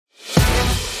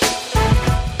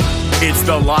It's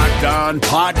the Locked On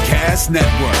Podcast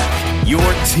Network, your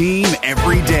team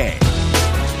every day.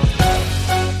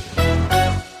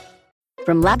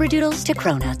 From Labradoodles to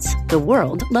Cronuts, the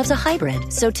world loves a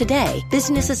hybrid. So today,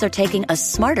 businesses are taking a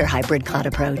smarter hybrid cloud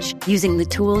approach using the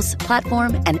tools,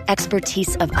 platform, and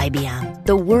expertise of IBM.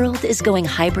 The world is going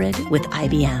hybrid with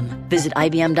IBM. Visit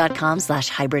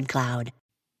IBM.com/hybrid cloud.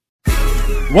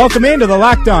 Welcome into the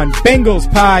Locked On Bengals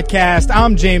podcast.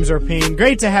 I'm James Rapine.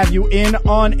 Great to have you in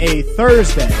on a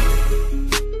Thursday.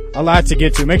 A lot to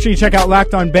get to. Make sure you check out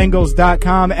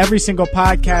LockedOnBengals.com. Every single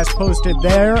podcast posted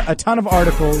there. A ton of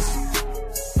articles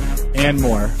and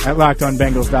more at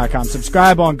LockedOnBengals.com.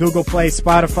 Subscribe on Google Play,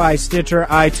 Spotify, Stitcher,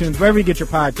 iTunes, wherever you get your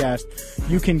podcast.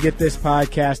 You can get this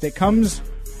podcast. It comes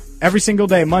every single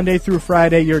day, Monday through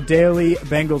Friday, your daily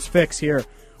Bengals fix here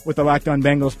with the Locked On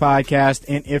Bengals podcast.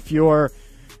 And if you're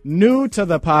new to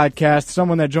the podcast,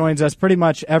 someone that joins us pretty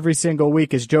much every single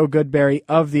week is Joe Goodberry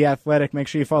of The Athletic. Make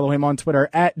sure you follow him on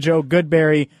Twitter at Joe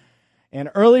Goodberry.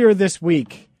 And earlier this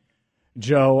week,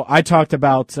 Joe, I talked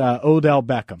about Odell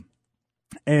Beckham.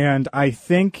 And I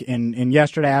think, and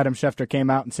yesterday Adam Schefter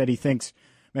came out and said he thinks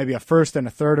maybe a first and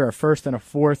a third or a first and a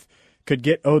fourth could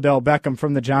get Odell Beckham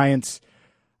from the Giants.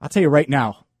 I'll tell you right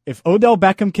now, if Odell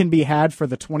Beckham can be had for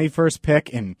the 21st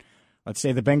pick and let's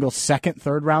say the Bengals' second,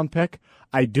 third round pick,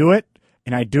 I do it,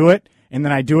 and I do it, and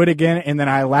then I do it again, and then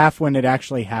I laugh when it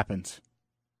actually happens.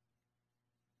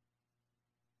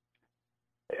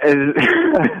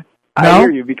 I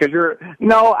hear you because you're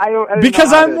no. I don't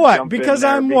because I'm what? Because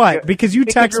I'm what? Because you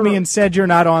text me and said you're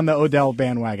not on the Odell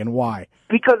bandwagon. Why?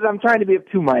 Because I'm trying to be of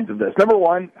two minds of this. Number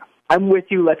one, I'm with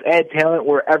you. Let's add talent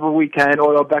wherever we can.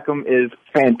 Odell Beckham is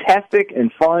fantastic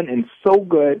and fun and so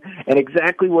good and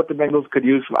exactly what the Bengals could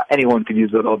use. Anyone could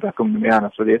use Odell Beckham, to be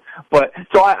honest with you. But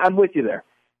so I'm with you there.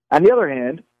 On the other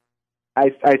hand,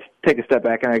 I take a step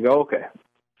back and I go, okay.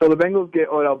 So the Bengals get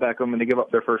Odell Beckham and they give up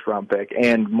their first round pick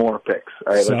and more picks.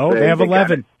 All right, so they have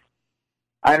 11.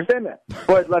 I understand that,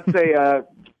 but let's say I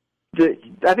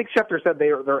think Schefter said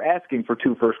they're asking for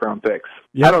 2 first round picks.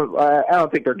 Yep. I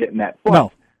don't think they're getting that. But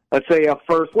no. Let's say a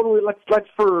first. Let's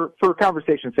for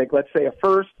conversation's sake, let's say a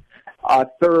first, a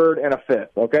third, and a fifth.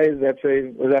 Okay, is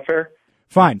that fair?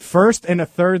 Fine. First and a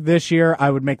third this year. I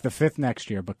would make the fifth next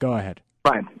year. But go ahead.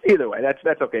 Fine. Either way,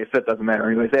 that's okay. Fifth doesn't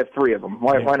matter. Anyways, they have 3 of them.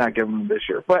 Why not give them this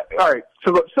year? But all right.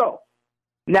 So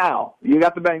now you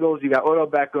got the Bengals. You got Odell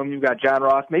Beckham. You got John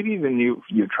Ross. Maybe even you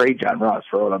trade John Ross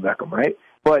for Odell Beckham, right?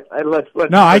 But let's.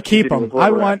 No, I keep them.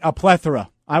 I want a plethora.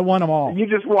 I want them all. You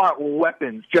just want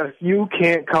weapons. You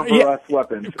can't cover us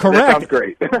weapons. Correct. That sounds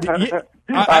great. All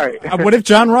right. What if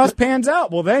John Ross pans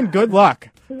out? Well, then good luck,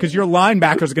 because your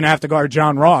linebackers are going to have to guard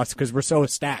John Ross because we're so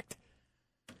stacked.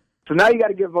 So now you got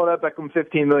to give Odell Beckham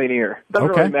 $15 million a year. Doesn't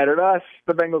really matter to us.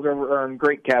 The Bengals are in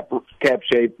great cap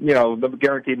shape. You know, the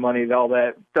guaranteed money, all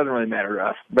that doesn't really matter to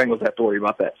us. The Bengals have to worry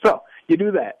about that. So you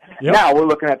do that. Yep. Now we're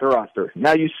looking at the roster.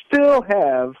 Now you still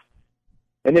have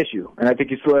an issue, and I think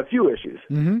you still have a few issues.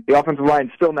 Mm-hmm. The offensive line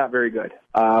is still not very good.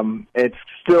 It's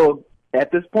still,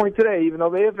 at this point today, even though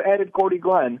they have added Cordy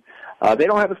Glenn, they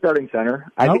don't have a starting center.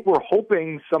 Nope. I think we're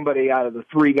hoping somebody out of the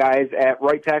 3 guys at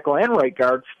right tackle and right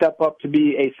guard step up to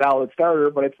be a solid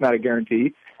starter, but it's not a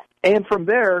guarantee. And from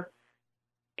there,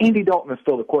 Andy Dalton is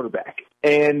still the quarterback.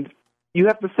 And you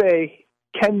have to say,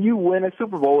 can you win a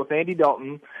Super Bowl with Andy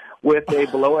Dalton with a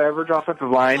below-average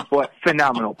offensive line, but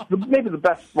phenomenal? Maybe the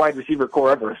best wide receiver core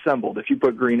ever assembled if you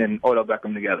put Green and Odell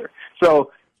Beckham together.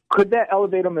 So could that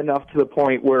elevate him enough to the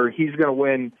point where he's going to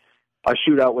win a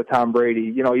shootout with Tom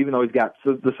Brady, you know, even though he's got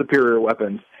the superior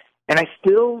weapons? And I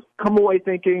still come away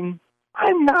thinking,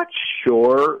 I'm not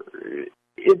sure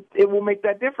it will make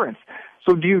that difference.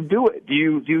 So do you do it? Do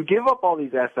you give up all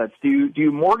these assets? Do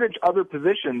you mortgage other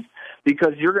positions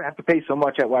because you're going to have to pay so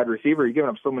much at wide receiver? You're giving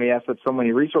up so many assets, so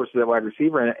many resources at wide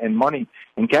receiver and money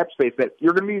and cap space that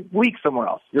you're going to be weak somewhere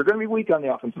else. You're going to be weak on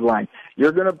the offensive line.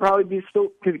 You're going to probably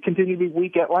continue to be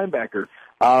weak at linebacker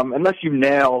unless you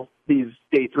nail these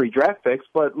day 3 draft picks.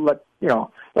 But let's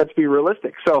be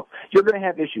realistic. So you're going to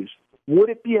have issues. Would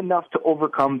it be enough to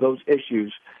overcome those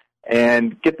issues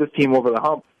and get this team over the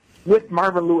hump with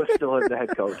Marvin Lewis still as the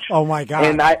head coach? Oh my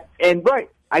God!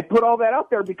 I put all that out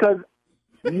there because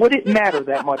would it matter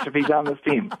that much if he's on this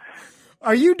team?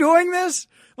 Are you doing this?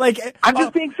 I'm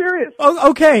just being serious.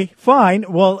 Oh, okay, fine.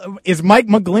 Well, is Mike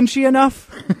McGlinchey enough?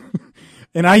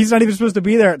 And he's not even supposed to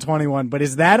be there at 21. But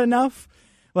is that enough?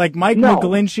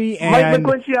 McGlinchey and Mike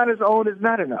McGlinchey on his own is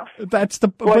not enough.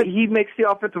 But he makes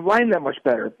the offensive line that much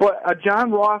better. But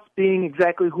John Ross being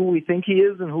exactly who we think he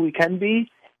is and who he can be,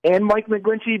 and Mike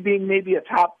McGlinchey being maybe a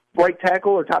top right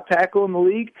tackle or top tackle in the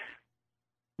league,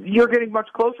 you're getting much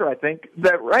closer, I think.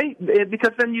 Right?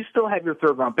 Because then you still have your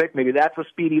third-round pick. Maybe that's a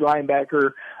speedy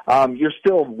linebacker. You're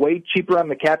still way cheaper on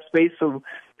the cap space, so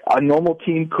a normal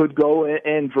team could go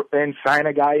and sign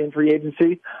a guy in free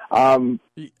agency.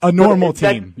 A normal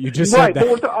team. You just said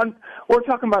that. We're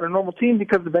talking about a normal team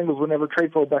because the Bengals would never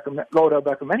trade for Odell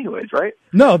Beckham anyways, right?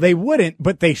 No, they wouldn't,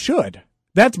 but they should.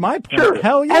 That's my point. Sure.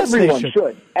 Hell yes, Everyone they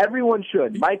should. Everyone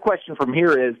should. My question from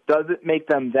here is, does it make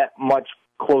them that much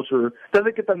closer? Does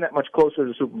it get them that much closer to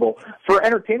the Super Bowl? For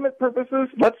entertainment purposes,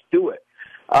 let's do it.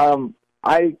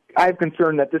 I have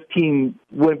concern that this team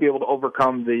wouldn't be able to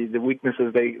overcome the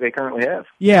weaknesses they currently have.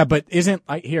 Yeah, but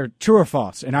here, true or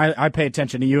false? And I pay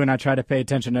attention to you, and I try to pay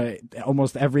attention to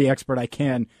almost every expert I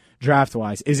can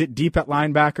draft-wise. Is it deep at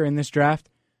linebacker in this draft?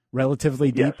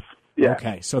 Relatively deep? Yes. Yeah.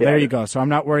 Okay, so there you go. So I'm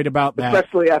not worried about that.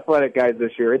 Especially athletic guys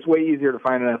this year. It's way easier to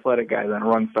find an athletic guy than a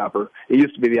run stopper. It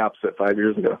used to be the opposite 5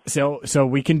 years ago. So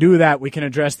we can do that. We can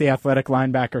address the athletic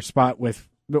linebacker spot with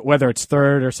whether it's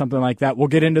third or something like that. We'll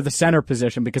get into the center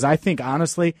position because I think,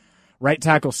 honestly, right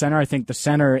tackle center, I think the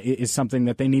center is something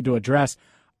that they need to address.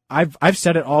 I've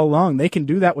said it all along. They can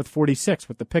do that with 46,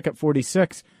 with the pick at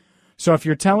 46. So if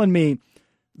you're telling me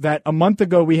that a month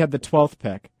ago we had the 12th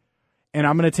pick, and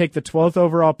I'm going to take the 12th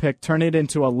overall pick, turn it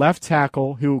into a left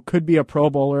tackle who could be a Pro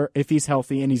Bowler if he's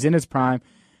healthy and he's in his prime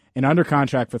and under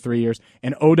contract for 3 years,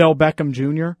 and Odell Beckham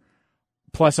Jr.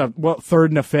 plus a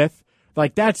third and a fifth.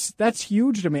 Like that's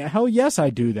huge to me. Hell yes,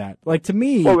 I do that. Like to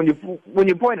me, well, when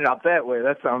you point it out that way,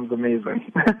 that sounds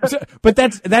amazing. But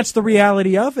that's the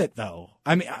reality of it, though.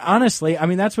 I mean, honestly,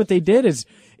 that's what they did is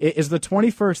the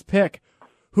 21st pick.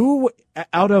 Who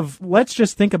out of let's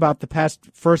just think about the past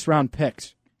first round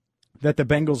picks that the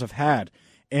Bengals have had,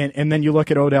 and then you look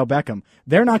at Odell Beckham.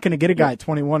 They're not going to get a guy at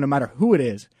 21, no matter who it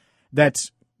is,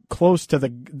 that's close to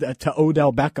to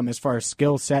Odell Beckham as far as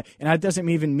skill set, and that doesn't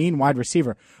even mean wide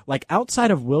receiver. Like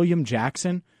outside of William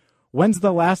Jackson, when's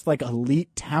the last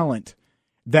elite talent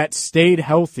that stayed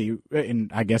healthy?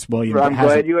 And I guess William. I'm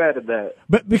glad you added that,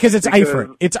 but because it's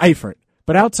Eifert.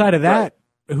 But outside of that,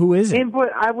 who is it? But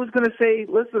I was going to say,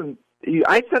 listen,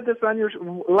 I said this on your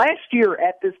last year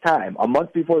at this time, a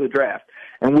month before the draft,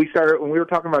 and when we were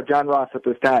talking about John Ross at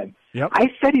this time. Yep. I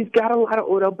said he's got a lot of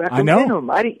Odell Beckham in him.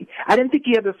 I didn't think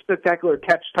he had the spectacular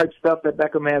catch type stuff that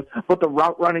Beckham has, but the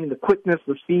route running, the quickness,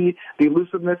 the speed, the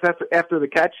elusiveness after the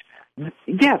catch,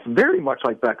 yes, very much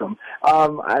like Beckham.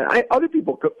 Other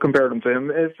people compared him to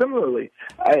him similarly.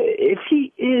 If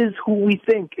he is who we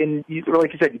think, and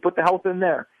like you said, you put the health in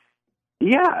there.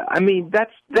 Yeah,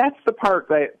 that's the part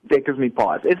that gives me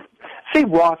pause. Say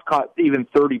Ross caught even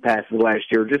 30 passes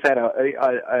last year, just had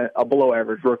a below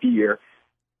average rookie year.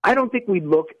 I don't think we'd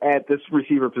look at this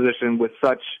receiver position with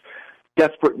such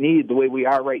desperate need the way we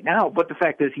are right now. But the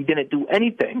fact is he didn't do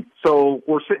anything. So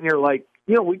we're sitting here like,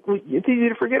 it's easy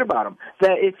to forget about him.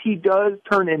 That if he does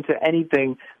turn into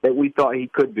anything that we thought he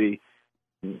could be,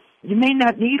 you may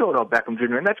not need Odell Beckham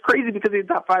Jr. And that's crazy because he's a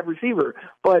top 5 receiver.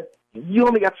 But you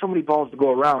only got so many balls to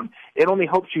go around. It only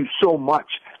helps you so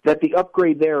much that the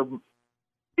upgrade there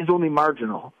is only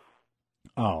marginal.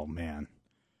 Oh, man.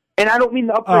 And I don't mean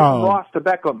the upgrade from Ross to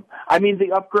Beckham. I mean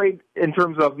the upgrade in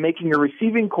terms of making your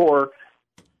receiving core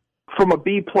from a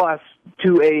B+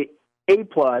 to a A+.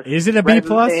 Is it a B+?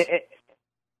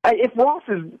 If Ross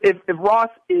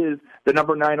is the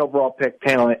number 9 overall pick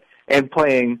talent and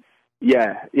playing,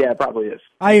 yeah, it probably is.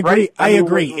 I agree. Right? I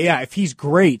agree. Yeah, if he's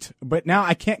great, but now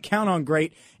I can't count on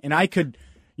great, and I could.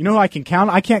 You know who I can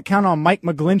count? I can't count on Mike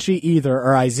McGlinchey either,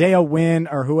 or Isaiah Wynn,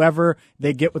 or whoever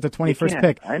they get with the 21st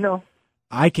pick. I know.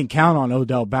 I can count on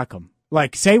Odell Beckham.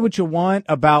 Like, say what you want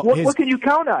about his... What can you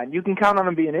count on? You can count on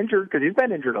him being injured, because he's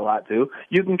been injured a lot, too.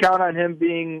 You can count on him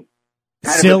being...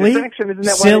 Silly,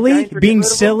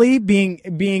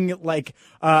 being like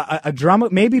a drama.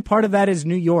 Maybe part of that is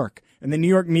New York and the New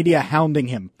York media hounding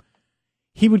him.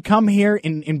 He would come here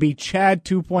and be Chad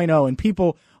 2.0, and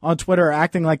people on Twitter are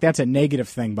acting like that's a negative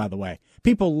thing, by the way.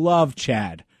 People love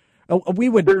Chad. I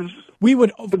would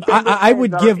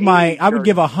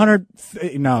give 100.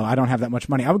 No, I don't have that much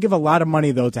money. I would give a lot of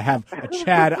money though to have a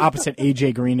Chad opposite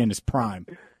AJ Green in his prime.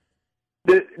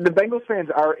 The Bengals fans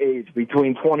our age,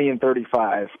 between 20 and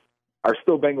 35, are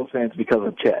still Bengals fans because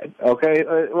of Chad. Okay,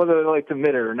 whether they like to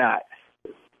admit it or not.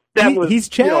 He's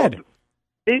Chad.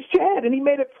 He's Chad, and he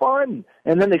made it fun.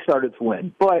 And then they started to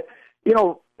win. But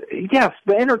yes,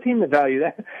 the entertainment value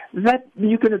that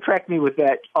you can attract me with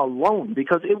that alone,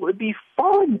 because it would be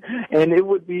fun, and it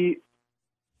would be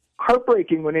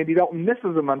heartbreaking when Andy Dalton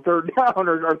misses him on third down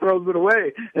or throws it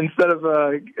away instead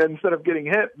of getting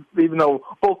hit, even though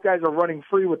both guys are running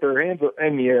free with their hands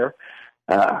in the air.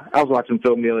 I was watching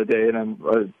film the other day,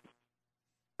 and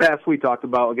pass we talked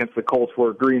about against the Colts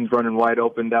where Green's running wide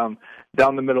open down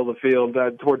the middle of the field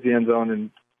towards the end zone, and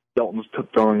Dalton's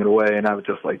throwing it away, and I was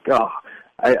just like,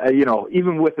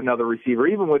 even with another receiver,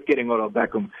 even with getting Odell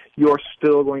Beckham, you're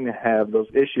still going to have those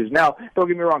issues. Now, don't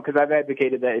get me wrong, because I've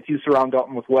advocated that if you surround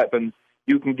Dalton with weapons,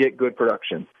 you can get good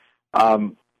production.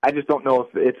 I just don't know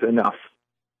if it's enough.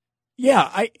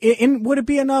 Yeah, and would it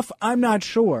be enough? I'm not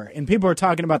sure. And people are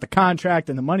talking about the contract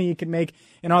and the money he can make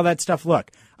and all that stuff.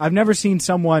 Look, I've never seen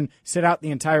someone sit out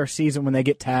the entire season when they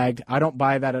get tagged. I don't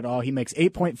buy that at all. He makes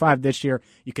 $8.5 this year.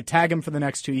 You could tag him for the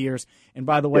next 2 years. And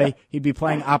by the way, he'd be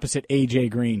playing opposite A.J.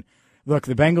 Green. Look,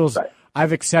 the Bengals,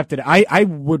 I've accepted. I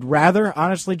would rather,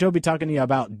 honestly, Joe, be talking to you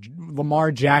about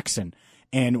Lamar Jackson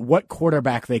and what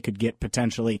quarterback they could get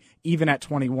potentially, even at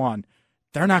 21.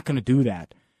 They're not going to do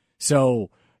that. So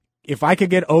if I could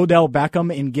get Odell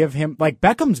Beckham and give him,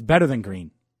 Beckham's better than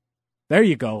Green. There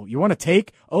you go. You want to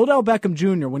take Odell Beckham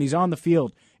Jr. when he's on the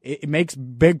field, it makes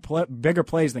bigger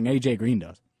plays than A.J. Green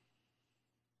does.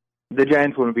 The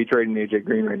Giants wouldn't be trading A.J.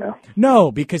 Green right now.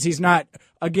 No, because he's not,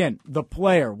 again, the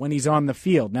player when he's on the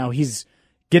field. Now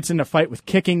gets in a fight with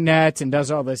kicking nets and does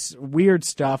all this weird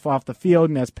stuff off the field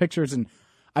and has pictures, and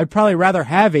I'd probably rather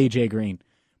have A.J. Green.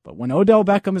 But when Odell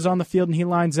Beckham is on the field and he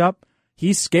lines up,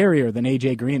 he's scarier than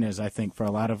A.J. Green is, I think, for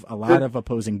a lot of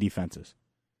opposing defenses.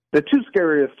 The two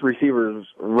scariest receivers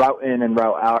route in and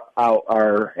route out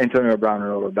are Antonio Brown and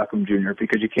Odell Beckham Jr.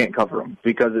 because you can't cover them.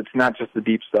 Because it's not just the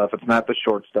deep stuff, it's not the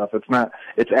short stuff,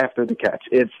 it's after the catch.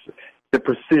 It's the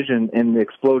precision and the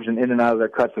explosion in and out of their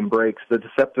cuts and breaks, the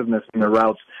deceptiveness in their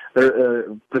routes,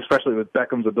 especially with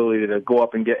Beckham's ability to go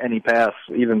up and get any pass,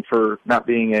 even for not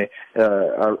being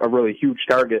a really huge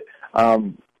target.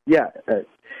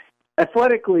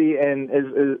 Athletically, and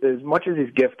as much as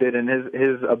he's gifted and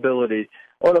his ability,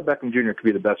 Odell Beckham Jr. could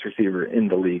be the best receiver in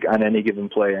the league on any given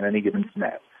play, on any given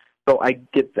snap. So I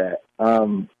get that.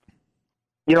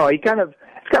 It's kind of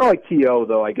like T.O.,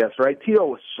 though, I guess, right? T.O.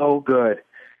 was so good,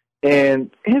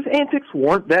 and his antics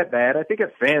weren't that bad. I think as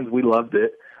fans, we loved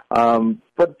it.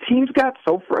 But teams got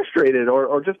so frustrated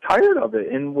or just tired of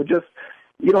it, and would just,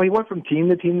 he went from team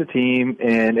to team to team,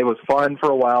 and it was fun for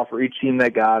a while for each team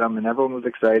that got him, and everyone was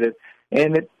excited,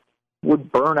 and it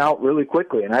would burn out really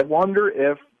quickly. And I wonder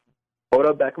if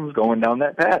Odell Beckham's going down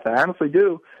that path. I honestly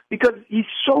do, because he's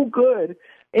so good.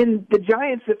 And the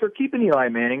Giants, if they're keeping Eli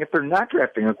Manning, if they're not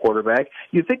drafting a quarterback,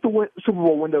 you think the Super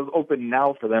Bowl window is open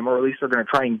now for them, or at least they're going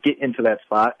to try and get into that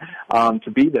spot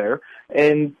to be there.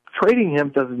 And trading him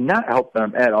does not help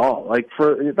them at all.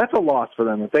 That's a loss for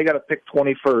them. If they got to pick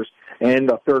 21st and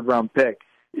a third-round pick,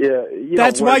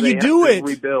 that's why you do it.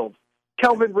 Rebuild.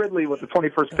 Calvin Ridley with the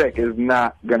 21st pick is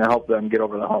not going to help them get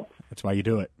over the hump. That's why you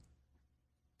do it.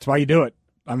 That's why you do it.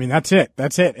 I mean, that's it.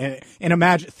 That's it.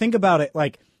 And think about it.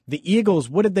 The Eagles,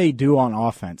 what did they do on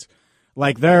offense?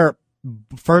 Their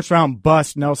first-round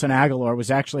bust, Nelson Aguilar,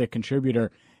 was actually a contributor,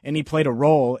 and he played a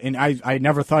role. And I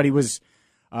never thought he was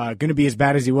going to be as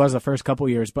bad as he was the first couple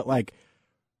years. But,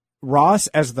 Ross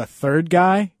as the third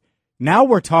guy, now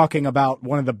we're talking about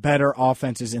one of the better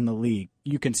offenses in the league.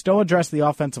 You can still address the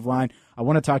offensive line. I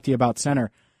want to talk to you about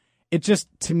center. It just,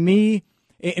 to me,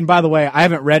 and by the way, I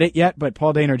haven't read it yet, but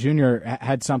Paul Dehner Jr.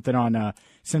 had something on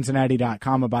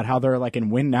Cincinnati.com about how they're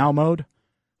in win now mode.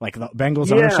 The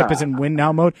Bengals ownership is in win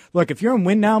now mode. Look, if you're in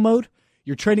win now mode,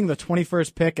 you're trading the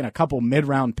 21st pick and a couple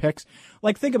mid-round picks.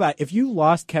 Think about it. If you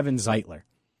lost Kevin Zeitler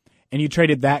and you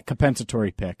traded that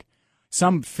compensatory pick,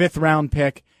 some 5th-round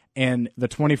pick, and the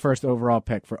 21st overall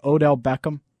pick for Odell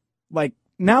Beckham,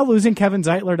 now losing Kevin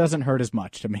Zeitler doesn't hurt as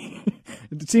much to me.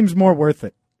 It seems more worth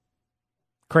it.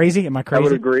 Crazy? Am I crazy? I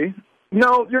would agree.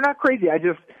 No, you're not crazy. I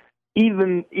just,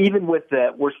 even with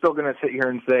that, we're still going to sit here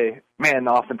and say, man,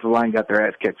 the offensive line got their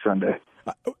ass kicked Sunday.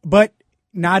 But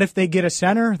not if they get a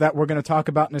center that we're going to talk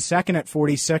about in a second at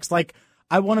 46.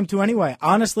 I want them to anyway.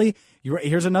 Honestly,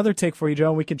 here's another take for you, Joe,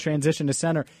 and we can transition to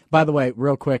center. By the way,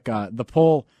 real quick, the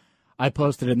poll I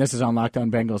posted, and this is on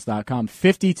LockedOnBengals.com,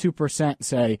 52%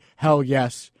 say, hell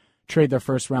yes, trade their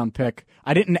first-round pick.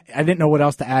 I didn't know what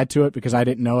else to add to it because I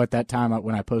didn't know at that time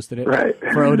when I posted it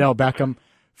for Odell Beckham.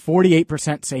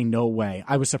 48% say no way.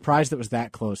 I was surprised it was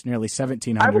that close, nearly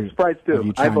 1,700. I was surprised,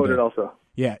 too. I voted also.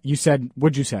 Yeah, you said,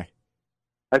 what'd you say?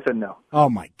 I said no. Oh,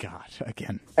 my God,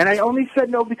 again. And I only said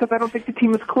no because I don't think the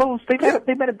team is close. They've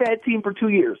been a bad team for 2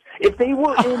 years. If they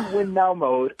were in win-now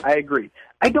mode, I agree.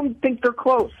 I don't think they're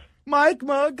close. Mike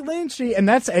McGlinchey, and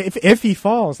that's if he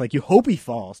falls, you hope he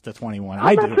falls to 21.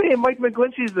 I'm not saying Mike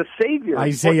McGlinchey is the savior.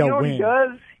 Isaiah Wynn. He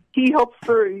does? he helps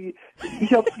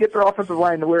get their offensive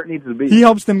line to where it needs to be. He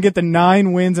helps them get the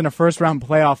 9 wins and a first-round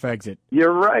playoff exit.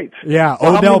 You're right. Yeah,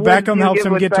 well, Odell Beckham helps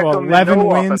them get to 11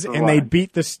 wins, and they line?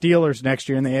 beat the Steelers next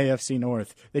year in the AFC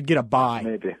North. They'd get a bye.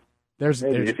 Maybe there's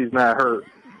if he's not hurt.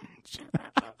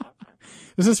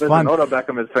 This is fun. Odell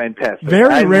Beckham is fantastic.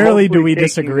 Very rarely do we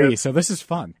disagree, so this is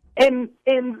fun. And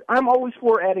I'm always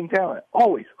for adding talent.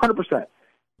 Always, 100%.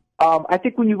 I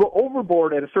think when you go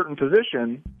overboard at a certain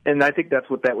position, and I think that's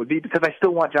what that would be, because I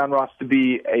still want John Ross to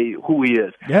be who he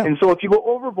is. Yeah. And so if you go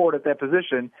overboard at that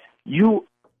position, you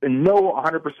know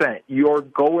 100% you're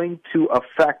going to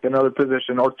affect another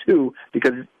position or two,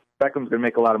 because Beckham's going to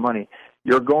make a lot of money.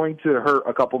 You're going to hurt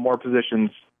a couple more positions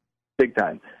big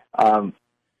time.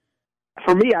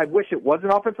 For me, I wish it was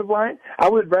an offensive line. I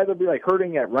would rather be like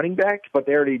hurting at running back, but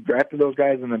they already drafted those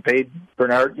guys and then paid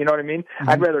Bernard. You know what I mean? Mm-hmm.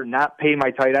 I'd rather not pay my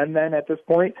tight end then at this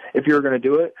point if you're going to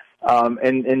do it,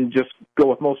 and just go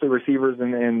with mostly receivers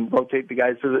and rotate the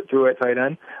guys through at tight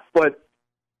end. But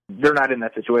they're not in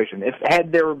that situation.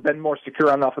 Had there been more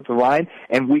secure on the offensive line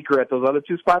and weaker at those other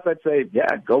two spots, I'd say,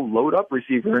 yeah, go load up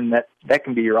receiver, and that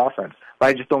can be your offense. But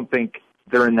I just don't think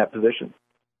they're in that position.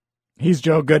 He's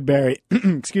Joe Goodberry.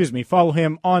 Excuse me. Follow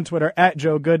him on Twitter at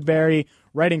Joe Goodberry,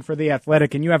 writing for The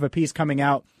Athletic. And you have a piece coming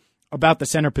out about the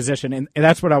center position. And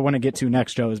that's what I want to get to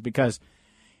next, Joe, is because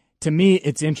to me,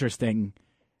 it's interesting.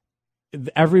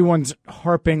 Everyone's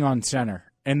harping on center,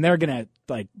 and they're going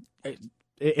to,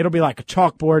 it'll be like a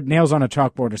chalkboard, nails on a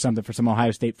chalkboard or something for some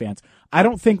Ohio State fans. I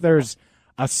don't think there's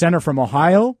a center from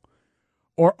Ohio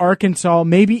or Arkansas,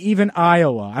 maybe even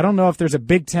Iowa. I don't know if there's a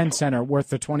Big Ten center worth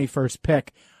the 21st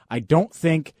pick. I don't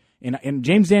think, and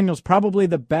James Daniels probably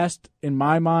the best, in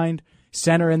my mind,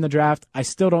 center in the draft. I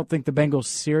still don't think the Bengals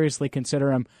seriously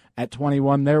consider him at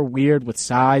 21. They're weird with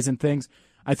size and things.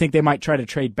 I think they might try to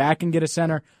trade back and get a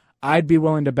center. I'd be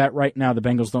willing to bet right now the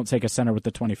Bengals don't take a center with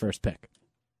the 21st pick.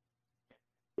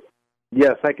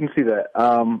 Yes, I can see that.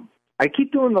 I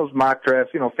keep doing those mock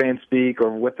drafts, fan speak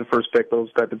or with the first pick,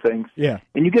 those type of things. Yeah.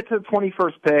 And you get to the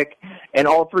 21st pick, and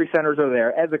all three centers are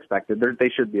there, as expected. They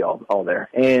should be all there.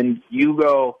 And you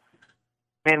go,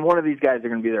 man, one of these guys are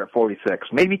going to be there at 46.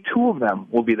 Maybe two of them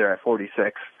will be there at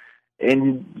 46.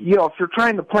 And, if you're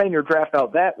trying to plan your draft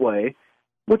out that way,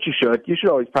 which you should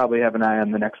always probably have an eye on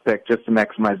the next pick just to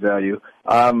maximize value.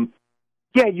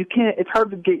 Yeah, you can't. It's hard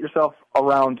to get yourself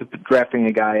around to drafting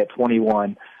a guy at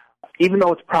 21, even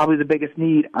though it's probably the biggest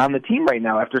need on the team right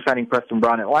now after signing Preston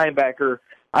Brown at linebacker.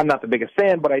 I'm not the biggest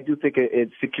fan, but I do think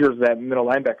it secures that middle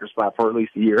linebacker spot for at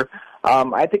least a year.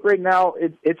 I think right now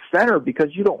it's center because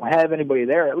you don't have anybody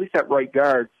there, at least at right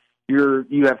guard. You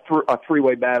have a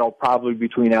three-way battle probably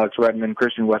between Alex Redmond,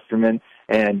 Christian Westerman,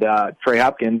 and Trey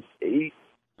Hopkins.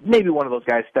 Maybe one of those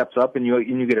guys steps up and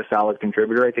you get a solid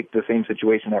contributor. I think the same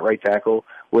situation at right tackle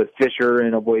with Fisher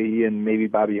and Oboye and maybe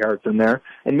Bobby Hart's in there,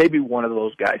 and maybe one of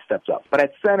those guys steps up. But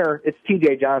at center, it's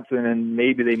T.J. Johnson, and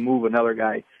maybe they move another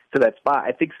guy to that spot.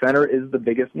 I think center is the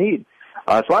biggest need.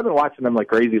 So I've been watching them like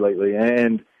crazy lately.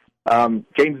 And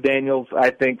James Daniels, I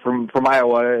think, from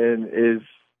Iowa is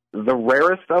the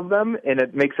rarest of them, and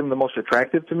it makes him the most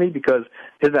attractive to me because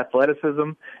his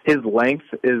athleticism, his length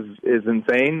is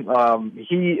insane.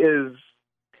 He is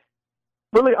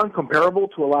really uncomparable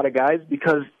to a lot of guys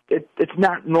because it's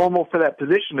not normal for that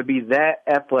position to be that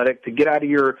athletic, to get out of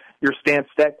your stance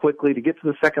that quickly, to get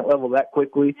to the second level that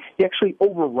quickly. He actually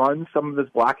overruns some of his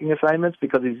blocking assignments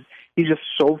because he's just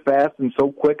so fast and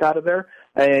so quick out of there.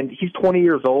 And he's 20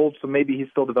 years old, so maybe he's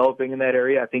still developing in that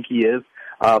area. I think he is.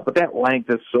 But that length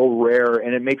is so rare,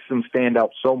 and it makes him stand out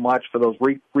so much for those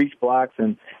reach blocks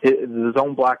and the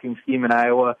zone blocking scheme in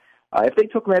Iowa. If they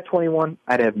took him at 21,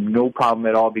 I'd have no problem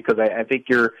at all because I think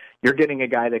you're getting a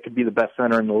guy that could be the best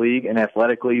center in the league and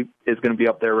athletically is going to be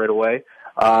up there right away.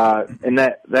 And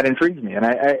that intrigues me. And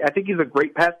I think he's a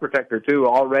great pass protector, too,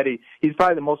 already. He's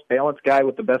probably the most balanced guy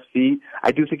with the best feet.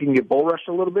 I do think he can get bull rushed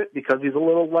a little bit because he's a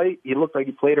little light. He looked like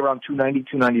he played around 290,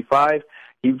 295.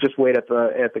 He just weighed at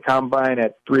the combine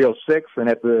at 306 and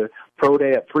at the pro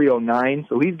day at 309.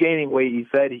 So he's gaining weight. He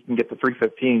said he can get to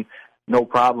 315, no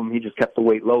problem. He just kept the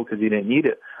weight low because he didn't need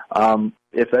it.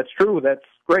 If that's true, that's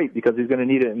great because he's going to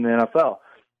need it in the NFL.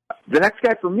 The next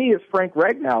guy for me is Frank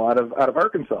Ragnow out of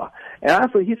Arkansas, and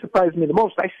honestly, he surprised me the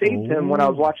most. I saved him when I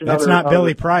was watching. That's not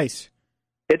Billy Price.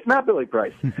 It's not Billy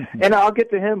Price, and I'll get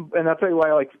to him, and I'll tell you why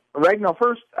I like Ragnow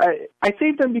first. I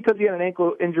saved him because he had an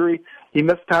ankle injury. He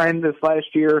missed time this last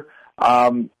year,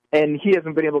 and he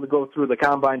hasn't been able to go through the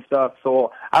combine stuff.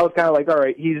 So I was kind of like, all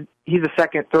right, he's a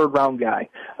second, third round guy,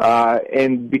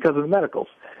 and because of the medicals,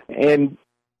 and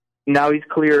now he's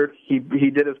cleared. He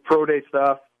did his pro day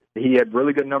stuff. He had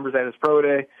really good numbers at his pro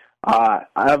day.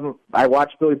 I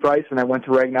watched Billy Price, and I went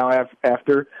to Ragnow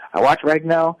after. I watched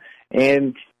Ragnow,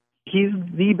 and he's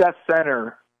the best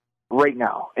center right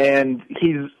now. And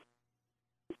he's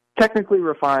technically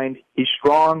refined. He's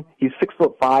strong. He's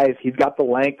 6'5". He's got the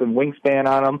length and wingspan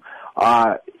on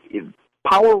him.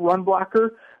 Power run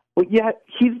blocker, but yet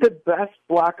he's the best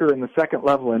blocker in the second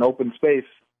level in open space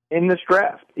in this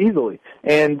draft, easily.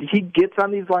 And he gets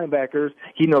on these linebackers.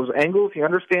 He knows angles. He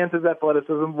understands his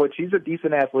athleticism, which he's a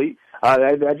decent athlete.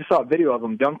 I just saw a video of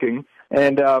him dunking.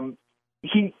 And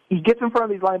he gets in front of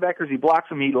these linebackers. He blocks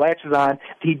them. He latches on.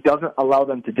 He doesn't allow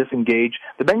them to disengage.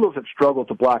 The Bengals have struggled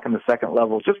to block in the second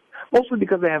level, just mostly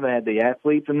because they haven't had the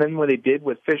athletes. And then when they did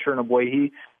with Fisher and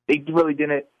Aboihi, they really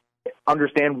didn't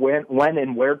understand when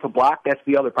and where to block. That's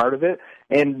the other part of it.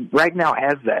 And Ragnow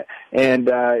has that. And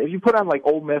if you put on like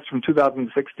Ole Miss from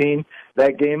 2016,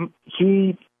 that game,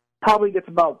 he probably gets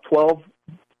about 12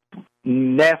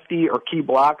 nasty or key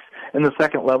blocks in the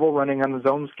second level, running on the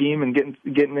zone scheme and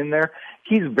getting in there.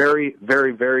 He's very,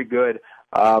 very, very good.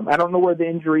 I don't know where the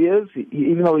injury is.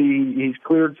 Even though he's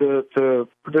cleared to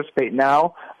participate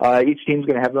now, each team's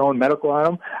going to have their own medical on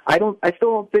him. I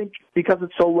still don't think, because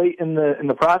it's so late in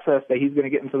the process, that he's going to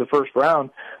get into the first round.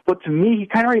 But to me, he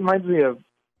kind of reminds me of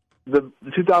the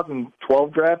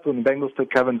 2012 draft when the Bengals took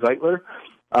Kevin Zeitler.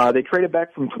 They traded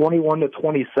back from 21 to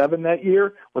 27 that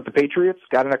year with the Patriots,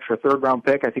 got an extra third-round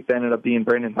pick. I think that ended up being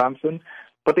Brandon Thompson.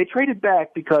 But they traded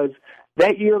back because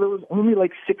that year there was only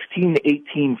like 16 to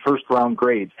 18 first-round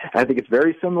grades. And I think it's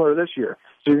very similar this year.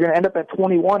 So you're going to end up at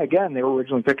 21 again. They were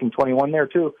originally picking 21 there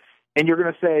too. And you're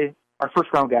going to say, our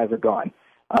first-round guys are gone.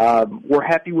 We're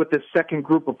happy with this second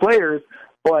group of players,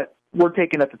 but we're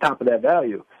taking at the top of that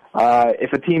value.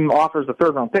 If a team offers a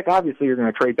third-round pick, obviously you're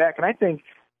going to trade back. And I think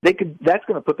that's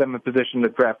going to put them in position to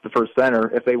draft the first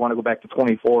center if they want to go back to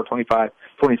 24, 25,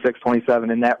 26, 27,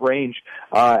 in that range.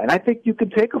 And I think you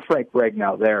could take a Frank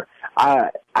Ragnow there.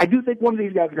 I do think one of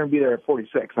these guys are going to be there at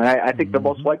 46, and I think the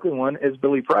most likely one is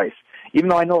Billy Price. Even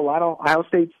though I know a lot of Ohio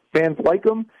State fans like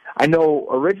him, I know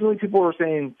originally people were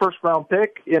saying first-round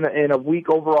pick in a weak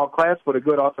overall class, but a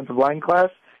good offensive line class,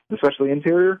 especially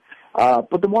interior.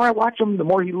 But the more I watch him, the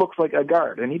more he looks like a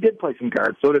guard, and he did play some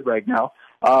guard. So did Ragnow.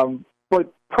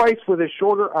 But Price, with his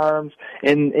shorter arms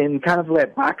and kind of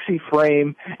that boxy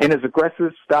frame and his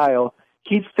aggressive style,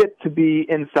 he's fit to be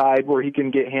inside where he can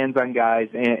get hands on guys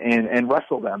and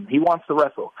wrestle them. He wants to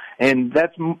wrestle. And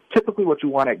that's typically what you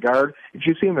want at guard. If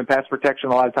you see him in pass protection,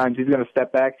 a lot of times he's going to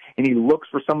step back and he looks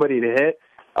for somebody to hit.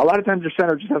 A lot of times your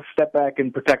center just has to step back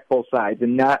and protect both sides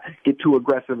and not get too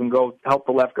aggressive and go help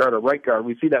the left guard or right guard.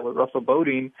 We see that with Russell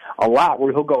Bodine a lot,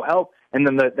 where he'll go help, and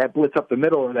then that blitz up the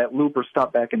middle or that loop or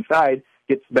stump back inside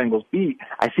gets the Bengals beat.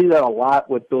 I see that a lot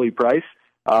with Billy Price.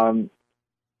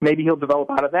 Maybe he'll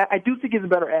develop out of that. I do think he's a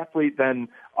better athlete than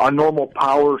a normal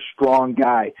power, strong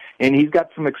guy. And he's got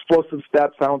some explosive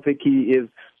steps. I don't think he is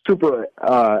super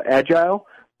agile,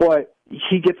 but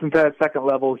he gets into that second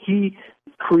level. He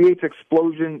creates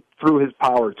explosion through his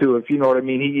power, too, if you know what I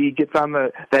mean. He gets on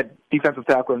that defensive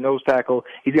tackle or nose tackle.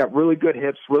 He's got really good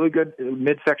hips, really good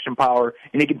midsection power,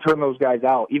 and he can turn those guys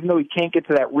out. Even though he can't get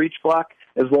to that reach block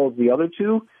as well as the other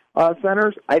two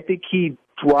centers, I think he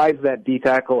drives that D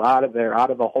tackle out of there, out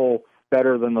of the hole,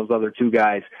 better than those other two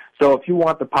guys. So if you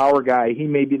want the power guy, he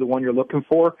may be the one you're looking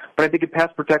for. But I think in pass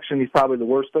protection, he's probably the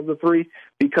worst of the three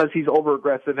because he's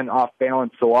over-aggressive and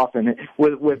off-balance so often.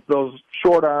 With those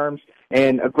short arms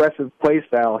and aggressive play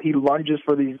style, he lunges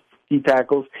for these D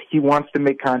tackles. He wants to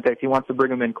make contact. He wants to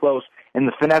bring them in close. And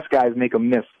the finesse guys make him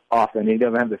miss often. He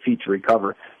doesn't have the feet to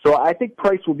recover. So I think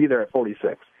Price will be there at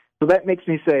 46. So that makes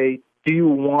me say, do you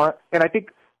want – and I think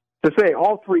to say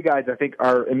all three guys I think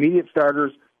are immediate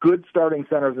starters, good starting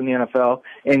centers in the NFL,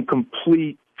 and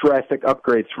complete drastic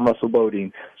upgrades from Russell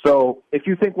Bodine. So if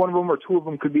you think one of them or two of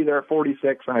them could be there at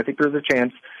 46, and I think there's a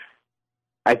chance,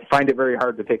 I find it very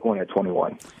hard to take one at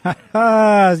 21.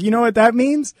 You know what that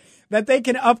means? That they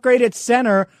can upgrade at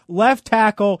center, left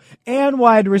tackle, and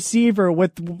wide receiver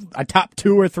with a top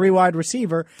 2 or 3 wide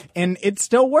receiver, and it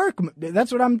still work.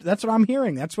 That's what I'm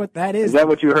hearing. That's what that is. Is that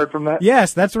what you heard from that?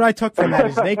 Yes, that's what I took from that.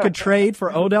 Is they could trade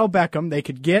for Odell Beckham. They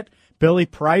could get Billy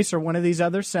Price or one of these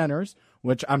other centers,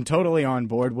 which I'm totally on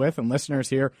board with. And listeners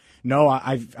here know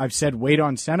I've said wait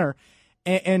on center.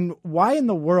 And why in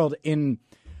the world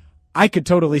I could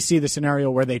totally see the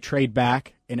scenario where they trade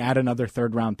back and add another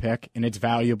third-round pick, and it's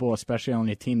valuable, especially on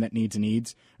a team that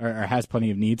needs or has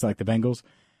plenty of needs like the Bengals.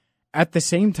 At the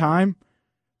same time,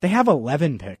 they have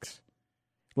 11 picks.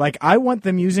 Like, I want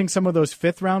them using some of those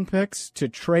fifth-round picks to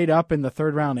trade up in the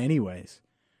third round anyways.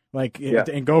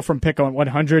 And go from pick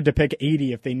 100 to pick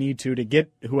 80 if they need to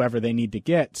get whoever they need to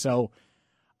get. So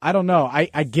I don't know.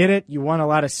 I get it. You want a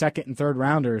lot of second and third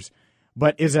rounders,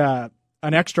 but is an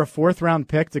extra fourth round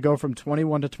pick to go from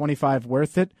 21 to 25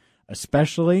 worth it,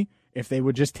 especially if they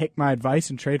would just take my advice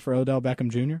and trade for Odell Beckham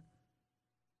Jr.?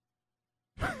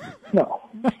 No,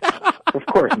 of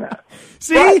course not.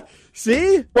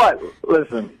 See? But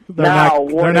listen,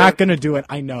 they're not going to do it.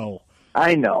 I know.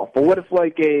 But what if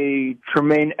like a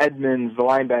Tremaine Edmonds, the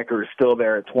linebacker, is still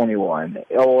there at 21?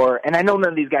 And I know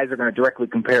none of these guys are going to directly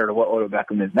compare to what Odell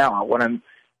Beckham is now.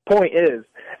 Point is,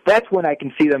 that's when I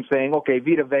can see them saying, okay,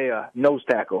 Vita Vea, nose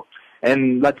tackle.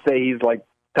 And let's say he's like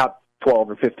top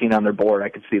 12 or 15 on their board. I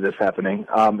could see this happening.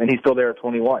 And he's still there at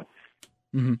 21.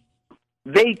 Mm-hmm.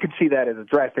 They could see that as a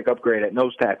drastic upgrade at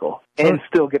nose tackle and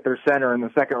still get their center in the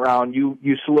second round. You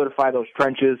solidify those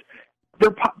trenches.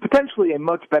 They're potentially a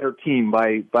much better team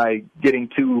by getting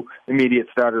two immediate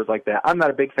starters like that. I'm not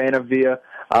a big fan of Villa,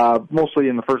 mostly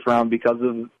in the first round because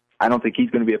I don't think he's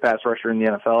going to be a pass rusher in the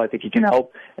NFL. I think he can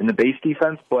help in the base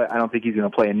defense, but I don't think he's going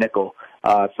to play a nickel.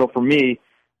 So for me,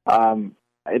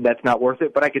 that's not worth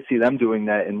it, but I could see them doing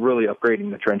that and really upgrading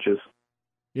the trenches.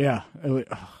 Yeah.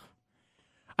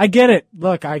 I get it.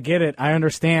 Look, I get it. I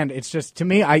understand. It's just, to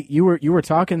me, you were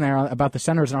talking there about the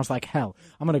centers, and I was like, hell,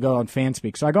 I'm going to go on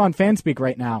Fanspeak. So I go on Fanspeak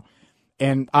right now,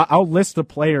 and I'll list the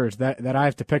players that I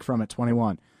have to pick from at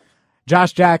 21.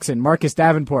 Josh Jackson, Marcus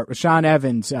Davenport, Rashaan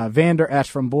Evans, Vander Esch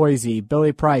from Boise,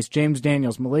 Billy Price, James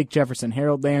Daniels, Malik Jefferson,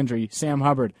 Harold Landry, Sam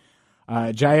Hubbard,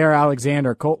 Jair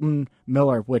Alexander, Colton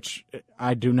Miller, which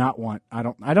I do not want. I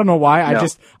don't know why. No.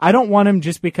 I don't want him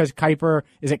just because Kuiper,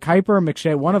 is it Kuiper or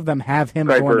McShay? One of them have him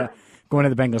going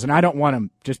to the Bengals, and I don't want him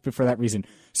just for that reason.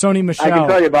 Sony Michel. I can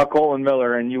tell you about Colton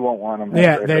Miller, and you won't want him.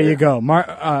 Yeah, there you go.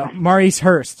 Maurice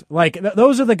Hurst. Like,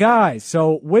 those are the guys.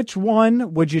 So which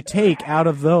one would you take out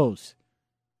of those?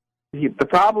 The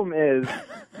problem is,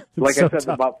 like I said,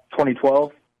 about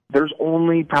 2012, there's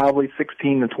only probably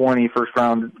 16 to 20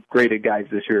 first-round graded guys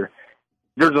this year.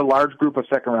 There's a large group of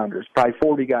second-rounders, probably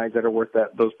 40 guys that are worth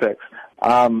those picks.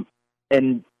 And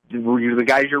the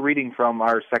guys you're reading from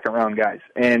are second-round guys.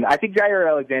 And I think Jair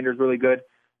Alexander is really good.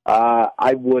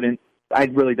 I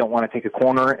really don't want to take a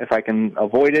corner if I can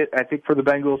avoid it, I think, for the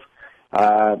Bengals.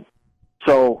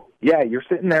 So, yeah, you're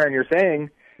sitting there and you're saying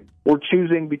we're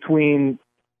choosing between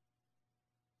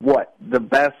the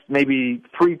best, maybe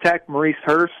pre-tech Maurice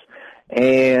Hurst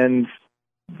and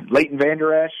Leighton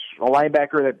Vander Esch, a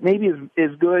linebacker that maybe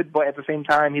is good, but at the same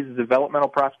time, he's a developmental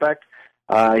prospect.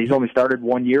 He's only started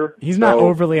 1 year. He's not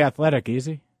overly athletic, is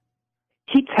he?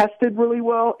 He tested really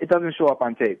well. It doesn't show up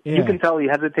on tape. Yeah. You can tell he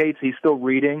hesitates. He's still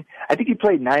reading. I think he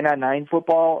played 9-on-9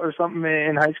 football or something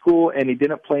in high school, and he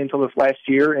didn't play until this last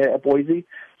year at Boise.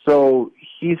 So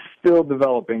he's still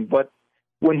developing, but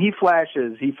when he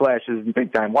flashes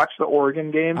big time. Watch the Oregon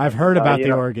game. I've heard about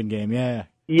the Oregon game, yeah.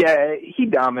 Yeah, he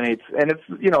dominates, and it's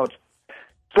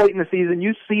late in the season.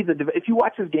 You see if you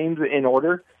watch his games in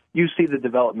order, you see the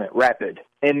development rapid,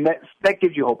 and that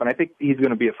gives you hope. And I think he's going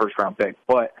to be a first-round pick.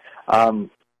 But the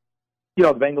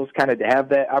Bengals kind of have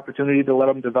that opportunity to let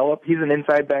him develop. He's an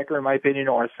inside backer, in my opinion,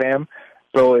 or a Sam.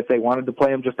 So if they wanted to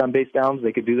play him just on base downs,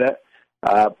 they could do that.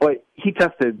 But he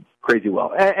tested crazy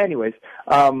well. Anyways.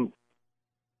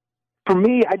 For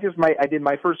me, I did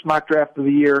my first mock draft of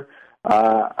the year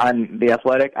on The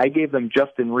Athletic. I gave them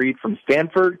Justin Reed from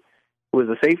Stanford, who is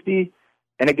a safety.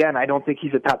 And again, I don't think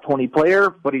he's a top 20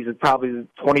 player, but he's probably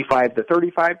 25 to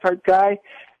 35 type guy.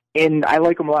 And I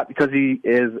like him a lot because he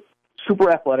is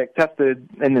super athletic, tested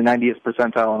in the 90th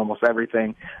percentile on almost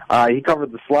everything. He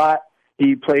covered the slot.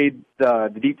 He played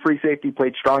the deep free safety,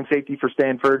 played strong safety for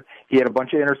Stanford. He had a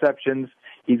bunch of interceptions.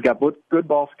 He's got good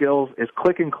ball skills, is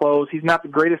click and close. He's not the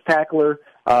greatest tackler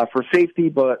for safety,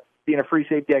 but being a free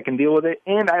safety, I can deal with it.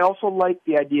 And I also like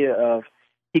the idea of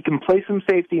he can play some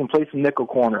safety and play some nickel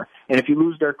corner. And if you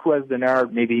lose Darquez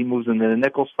Denard, maybe he moves into the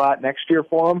nickel spot next year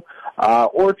for him.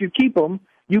 Or if you keep him,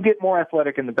 you get more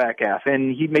athletic in the back half,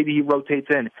 and maybe he rotates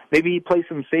in. Maybe he plays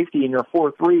some safety in your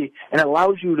 4-3 and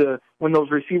allows you to, when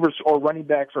those receivers or running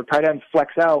backs or tight ends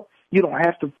flex out, you don't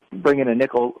have to bring in a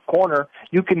nickel corner.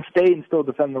 You can stay and still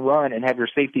defend the run and have your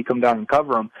safety come down and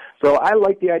cover them. So I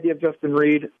like the idea of Justin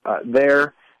Reed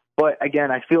there. But,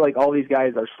 again, I feel like all these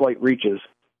guys are slight reaches.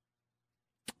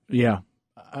 Yeah.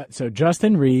 So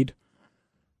Justin Reed,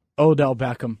 Odell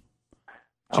Beckham.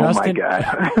 Oh, my God.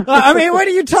 I mean, what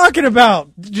are you talking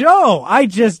about? Joe,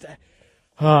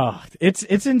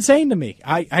 it's insane to me.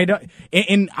 I don't.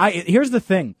 And here's the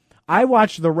thing. I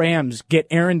watched the Rams get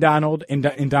Aaron Donald and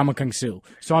Ndamukong Suh.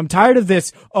 So I'm tired of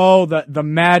this, the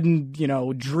Madden,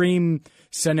 dream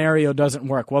scenario doesn't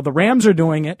work. Well, the Rams are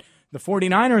doing it. The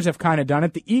 49ers have kind of done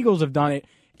it. The Eagles have done it.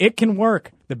 It can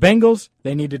work. The Bengals,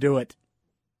 they need to do it.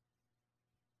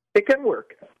 It can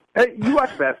work. Hey, you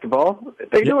watch basketball.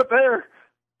 They do it there.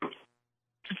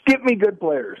 Just give me good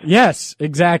players. Yes,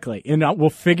 exactly. And we'll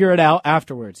figure it out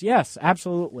afterwards. Yes,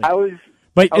 absolutely.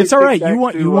 But I it's all right.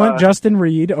 You want Justin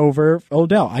Reed over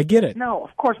Odell. I get it. No,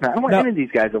 of course not. I want any of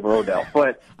these guys over Odell.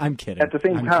 But I'm kidding. At the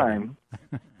same time,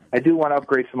 I do want to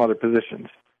upgrade some other positions.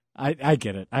 I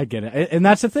get it. I get it. And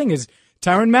that's the thing is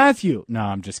Tyrann Mathieu. No,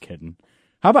 I'm just kidding.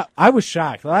 How about I was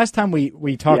shocked. The last time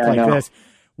we talked this,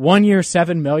 1 year,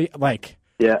 $7 million. I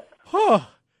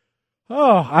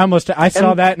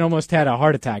saw that and almost had a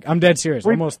heart attack. I'm dead serious.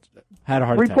 Almost had a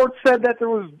heart attack. Reports said that there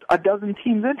was a dozen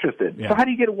teams interested. Yeah. So how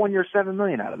do you get a 1 year, $7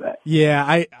 million out of that? Yeah,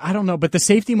 I don't know, but the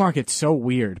safety market's so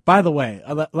weird. By the way,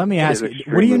 let me ask you,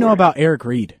 what do you know about Eric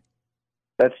Reed?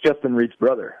 That's Justin Reed's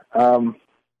brother.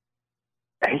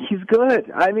 He's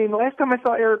good. I mean, last time I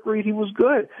saw Eric Reed, he was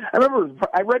good. I remember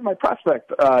I read my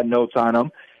prospect notes on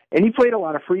him, and he played a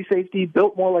lot of free safety,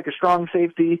 built more like a strong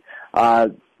safety.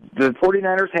 The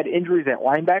 49ers had injuries at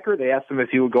linebacker. They asked him if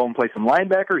he would go and play some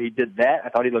linebacker. He did that. I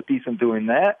thought he looked decent doing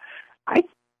that. I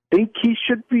think he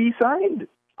should be signed.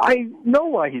 I know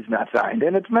why he's not signed,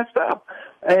 and it's messed up.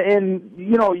 And,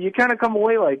 you kind of come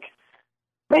away like,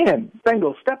 man,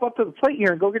 Bengals, step up to the plate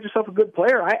here and go get yourself a good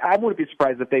player. I wouldn't be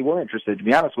surprised if they were interested, to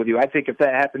be honest with you. I think if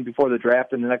that happened before the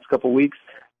draft in the next couple of weeks,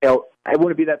 I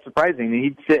wouldn't be that surprising.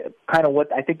 He'd sit kind of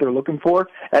what I think they're looking for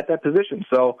at that position.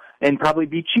 So, and probably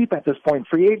be cheap at this point,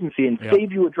 free agency, and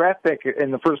save you a draft pick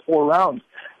in the first 4 rounds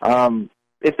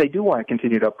if they do want to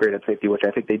continue to upgrade at safety, which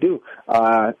I think they do.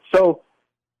 So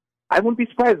I wouldn't be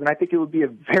surprised, and I think it would be a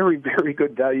very, very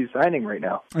good value signing right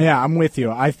now. Yeah, I'm with you.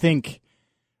 I think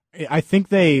he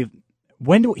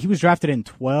was drafted in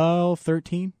 12,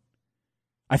 13?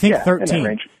 I think 13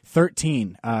 in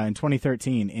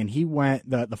 2013, and he went,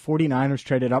 the 49ers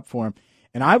traded up for him,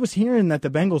 and I was hearing that the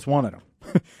Bengals wanted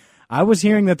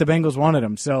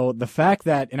him. So the fact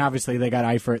that, and obviously they got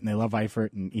Eifert, and they love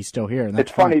Eifert, and he's still here. And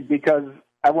that's funny because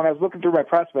when I was looking through my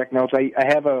prospect notes, I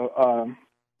have a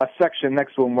section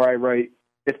next to him where I write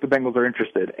if the Bengals are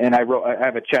interested, and I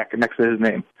have a check next to his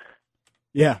name.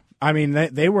 Yeah, I mean,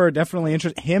 they were definitely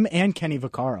interested. Him and Kenny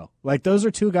Vaccaro. Like, those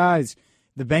are two guys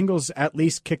the Bengals at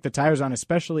least kicked the tires on,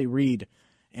 especially Reed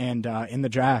and in the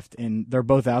draft, and they're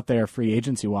both out there free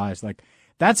agency-wise. Like,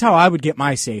 that's how I would get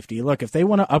my safety. Look, if they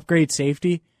want to upgrade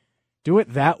safety, do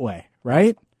it that way,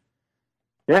 right?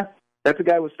 Yeah, that's a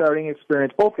guy with starting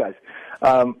experience. Both guys.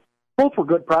 Both were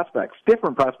good prospects,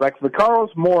 different prospects.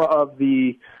 Vaccaro's more of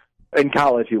in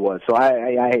college he was, so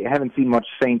I haven't seen much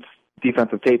Saints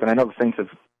defensive tape, and I know the Saints have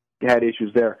had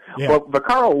issues there. Yeah. But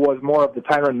Vaccaro was more of the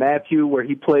Tyrann Mathieu, where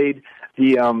he played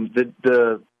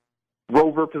the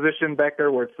rover position back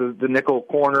there, where it's the nickel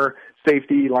corner,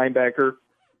 safety, linebacker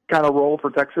kind of role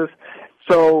for Texas.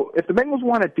 So if the Bengals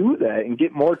want to do that and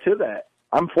get more to that,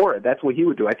 I'm for it. That's what he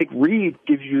would do. I think Reed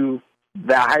gives you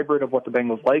the hybrid of what the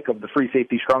Bengals like, of the free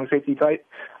safety, strong safety type.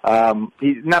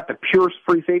 He's not the pure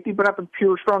free safety, but not the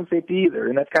pure strong safety either.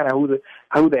 And that's kind of who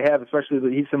they have, especially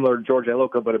he's similar to George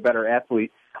Iloka, but a better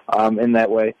athlete in that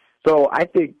way. So I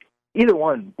think either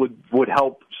one would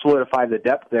help solidify the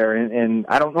depth there. And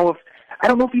I don't know if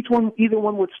either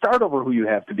one would start over who you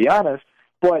have, to be honest,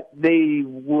 but they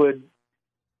would,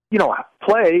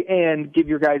 play and give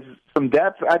your guys some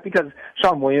depth, because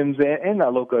Sean Williams and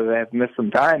Iloka have missed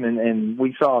some time, and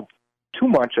we saw too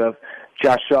much of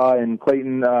Josh Shaw and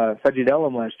Clayton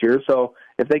Fedgedelum last year. So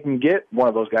if they can get one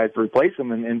of those guys to replace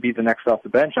him and be the next off the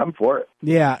bench, I'm for it.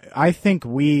 Yeah, I think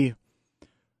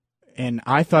and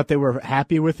I thought they were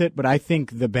happy with it, but I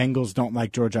think the Bengals don't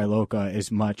like George Iloka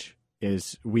as much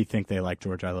as we think they like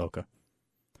George Iloka.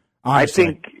 Honestly. I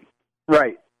think,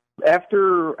 right.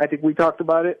 After I think we talked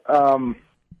about it,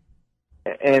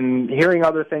 and hearing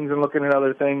other things and looking at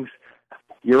other things,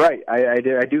 you're right.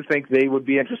 I do think they would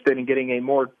be interested in getting a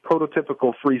more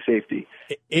prototypical free safety.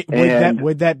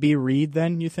 Would that be Reed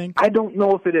then, you think? I don't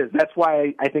know if it is. That's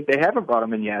why I think they haven't brought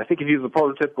him in yet. I think if he was a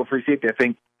prototypical free safety, I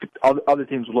think other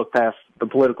teams would look past the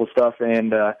political stuff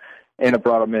and have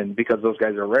brought him in, because those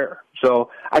guys are rare. So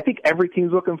I think every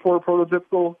team's looking for a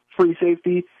prototypical free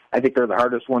safety. I think they're the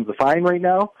hardest ones to find right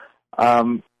now.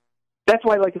 That's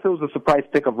why, like, if it was a surprise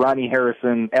pick of Ronnie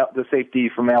Harrison, the safety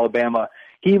from Alabama,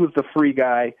 he was the free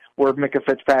guy, where Micah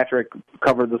Fitzpatrick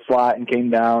covered the slot and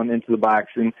came down into the box.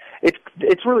 And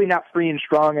it's really not free and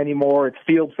strong anymore. It's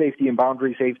field safety and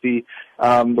boundary safety,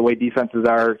 the way defenses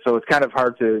are. So it's kind of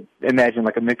hard to imagine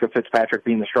like a Micah Fitzpatrick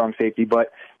being the strong safety.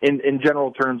 But in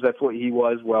general terms, that's what he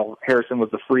was. Well, Harrison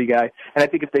was the free guy. And I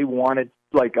think if they wanted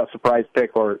like a surprise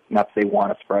pick, or not that they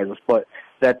want to surprise us, but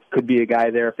that could be a guy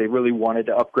there if they really wanted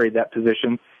to upgrade that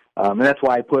position. And that's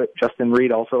why I put Justin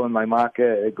Reed also in my mock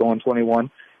going 21.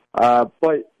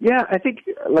 But, yeah, I think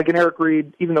like an Eric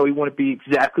Reed, even though he wouldn't be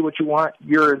exactly what you want,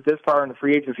 you're this far in the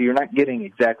free agency, you're not getting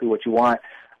exactly what you want.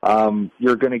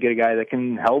 You're going to get a guy that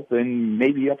can help and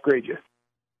maybe upgrade you.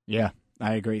 Yeah,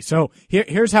 I agree. So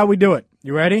here's how we do it.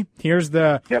 You ready? Here's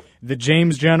the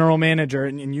James general manager,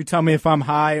 and you tell me if I'm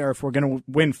high or if we're going to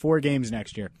win 4 games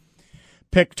next year.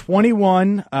 Pick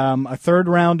 21, a third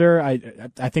rounder. I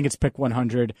think it's pick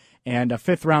 100, and a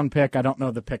 5th round pick. I don't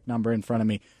know the pick number in front of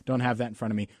me. Don't have that in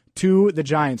front of me. To the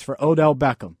Giants for Odell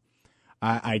Beckham.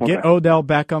 I get Odell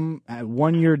Beckham, a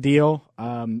 1-year deal.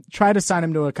 Try to sign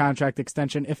him to a contract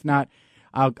extension. If not,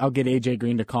 I'll get AJ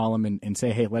Green to call him and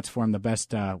say, hey, let's form the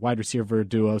best wide receiver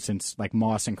duo since like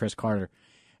Moss and Chris Carter.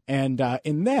 And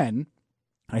then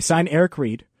I sign Eric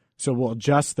Reed. So we'll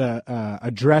address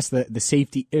the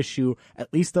safety issue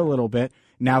at least a little bit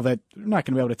now that you're not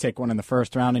going to be able to take one in the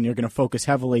first round, and you're going to focus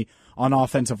heavily on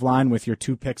offensive line with your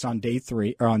 2 picks on day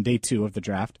 3 or on day 2 of the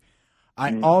draft.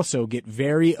 I also get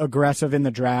very aggressive in the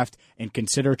draft and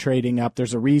consider trading up.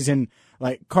 There's a reason,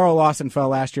 like Carl Lawson fell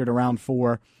last year to round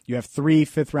 4. You have 3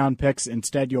 5th-round picks.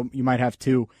 Instead, you might have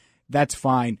 2. That's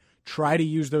fine. Try to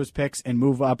use those picks and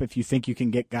move up if you think you can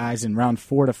get guys in round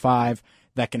 4 to 5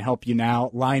 that can help you now.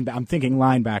 I'm thinking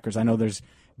linebackers. I know there's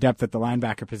depth at the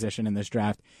linebacker position in this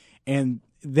draft. And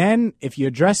then if you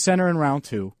address center in round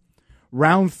 2,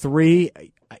 round 3,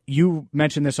 you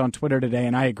mentioned this on Twitter today,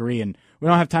 and I agree. And we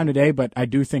don't have time today, but I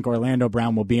do think Orlando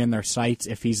Brown will be in their sights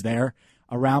if he's there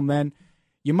around then.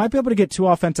 You might be able to get 2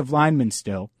 offensive linemen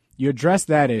still. You address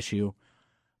that issue.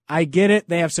 I get it.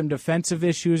 They have some defensive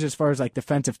issues as far as like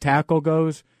defensive tackle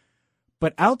goes.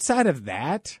 But outside of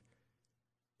that,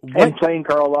 and playing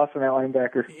Carl Lawson at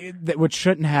linebacker, which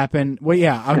shouldn't happen. Well,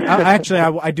 yeah.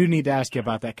 I do need to ask you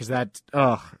about that because that.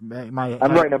 I'm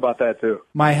writing about that too.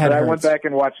 My head hurts. I went back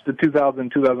and watched the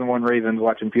 2000-2001 Ravens,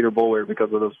 watching Peter Bowler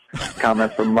because of those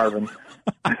comments from Marvin.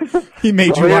 He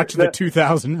made you watch the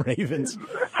 2000 Ravens.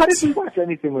 How did you watch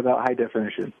anything without high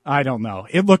definition? I don't know.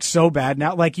 It looks so bad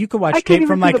now. Like you could watch tape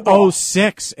from like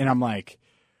 06, and I'm like,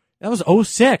 that was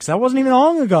 06. That wasn't even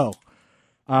long ago.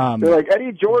 They're like,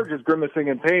 Eddie George is grimacing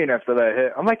in pain after that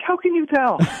hit. I'm like, how can you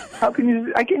tell? How can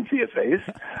you? I can't see his face.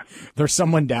 There's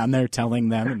someone down there telling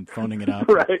them and phoning it up.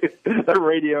 Right. They're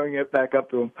radioing it back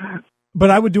up to him.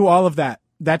 But I would do all of that.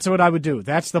 That's what I would do.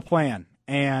 That's the plan.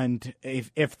 And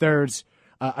if there's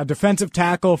a defensive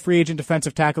tackle, free agent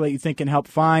defensive tackle that you think can help,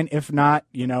 fine. If not,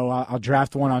 I'll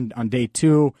draft one on day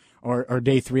 2 or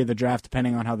day 3 of the draft,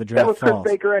 depending on how the draft falls. That was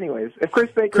Chris Baker anyways. If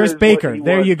Chris Baker is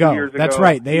there you go. That's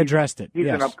right. They addressed it. He's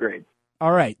an upgrade.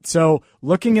 All right. So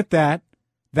looking at that,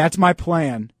 that's my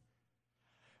plan.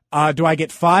 Do I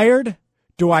get fired?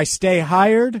 Do I stay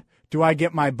hired? Do I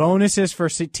get my bonuses for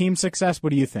team success?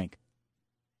 What do you think?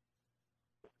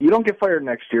 You don't get fired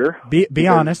next year. Be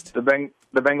honest. The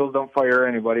Bengals don't fire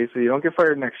anybody, so you don't get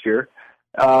fired next year.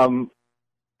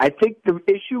 I think the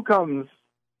issue comes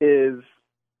is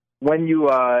when you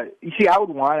see, I would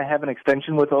want to have an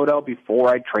extension with Odell before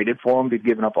I traded for him, to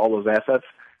giving up all those assets.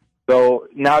 So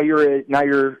now you'd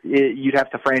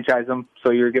have to franchise him.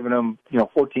 So you're giving him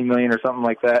 $14 million or something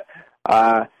like that.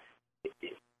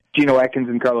 Geno Atkins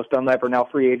and Carlos Dunlap are now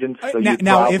free agents. So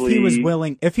now if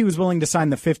he was willing to sign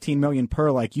the $15 million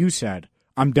per, like you said,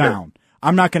 I'm down. Sure.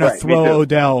 I'm not going to throw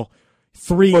Odell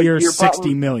 3 years,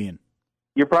 $60 million.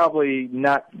 You're probably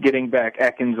not getting back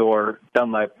Atkins or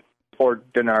Dunlap or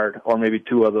Denard or maybe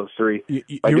 2 of those 3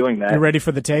 by doing that. You ready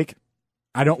for the take?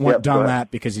 I don't want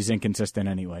Dunlap because he's inconsistent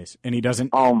anyways, and he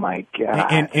doesn't. Oh my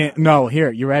God! And no, here,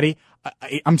 you ready?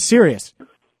 I'm serious.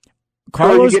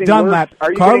 Carlos Dunlap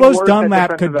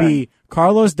could be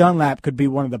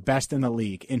one of the best in the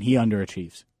league, and he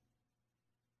underachieves.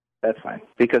 That's fine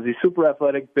because he's super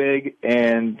athletic, big,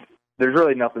 and there's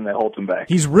really nothing that holds him back.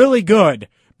 He's really good,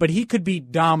 but he could be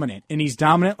dominant, and he's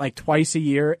dominant like twice a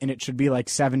year, and it should be like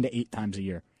 7 to 8 times a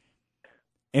year.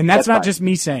 And that's not fine. Just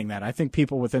me saying that. I think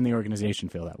people within the organization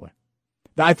feel that way.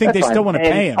 I think they still want to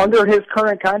pay him. Under his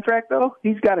current contract, though,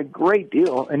 he's got a great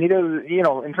deal. And he does,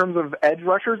 in terms of edge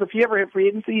rushers, if he ever hit free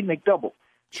agency, he'd make double.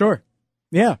 Sure.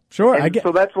 Yeah, sure.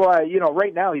 So that's why,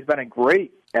 right now he's been a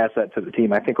great asset to the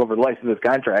team, I think, over the life of his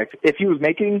contract. If he was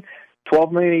making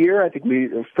 $12 million a year, I think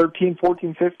 13,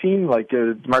 14, 15, like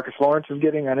Marcus Lawrence is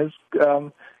getting on his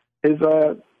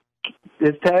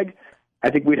tag, I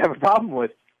think we'd have a problem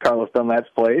with Carlos Dunlap's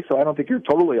play. So I don't think you're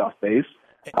totally off base.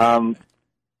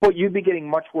 But you'd be getting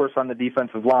much worse on the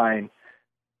defensive line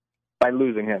by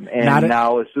losing him. And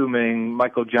now assuming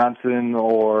Michael Johnson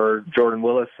or Jordan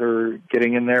Willis are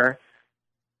getting in there.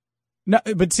 No,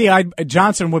 but see,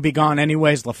 Johnson would be gone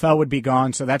anyways. LaFell would be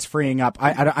gone, so that's freeing up.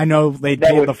 I know they'd pay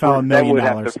LaFell $1 million.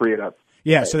 That would have to free it up.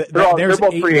 Yeah, so they're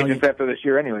both free agents after this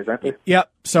year anyways, aren't they?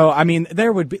 Yep. So, I mean,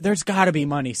 there's got to be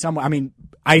money somewhere. I mean,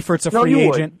 Eifert's a free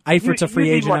agent. Eifert's a free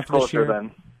agent after this year.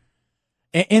 Then.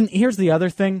 And here's the other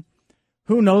thing.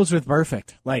 Who knows with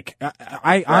Burfict? Like,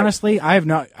 honestly, I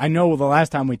know the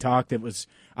last time we talked,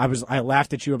 I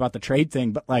laughed at you about the trade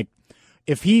thing, but like,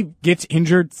 if he gets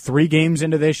injured 3 games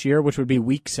into this year, which would be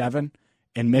week 7,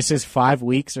 and misses 5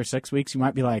 weeks or 6 weeks, you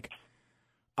might be like,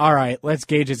 all right, let's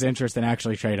gauge his interest and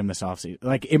actually trade him this offseason.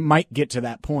 Like, it might get to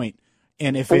that point.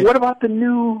 And what about the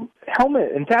new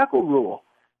helmet and tackle rule?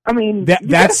 I mean,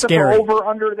 that's scary. Over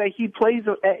under that he plays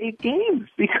at 8 games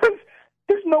because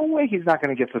there's no way he's not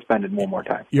going to get suspended one more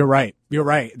time. You're right.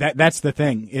 That's the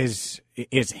thing is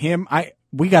him.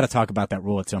 We got to talk about that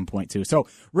rule at some point too. So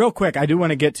real quick, I don't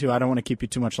want to keep you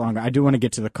too much longer. I do want to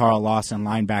get to the Carl Lawson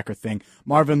linebacker thing.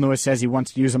 Marvin Lewis says he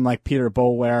wants to use him like Peter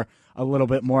Boulware a little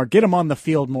bit more, get him on the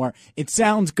field more. It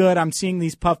sounds good. I'm seeing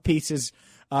these puff pieces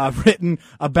written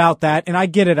about that, and I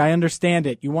get it. I understand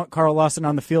it. You want Carl Lawson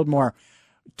on the field more.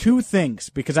 2 things,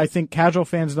 because I think casual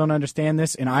fans don't understand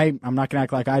this, and I'm not going to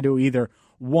act like I do either.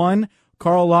 1,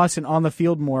 Carl Lawson on the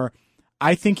field more.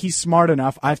 I think he's smart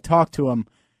enough. I've talked to him.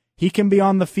 He can be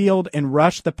on the field and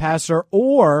rush the passer,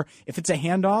 or if it's a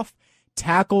handoff,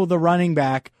 tackle the running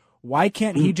back. Why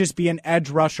can't he just be an edge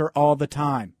rusher all the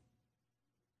time?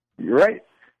 You're right.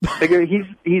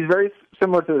 He's very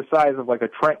similar to the size of like a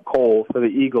Trent Cole for the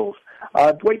Eagles.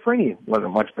 Dwight Freeney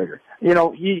wasn't much bigger. You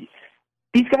know,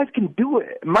 these guys can do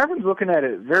it. Marvin's looking at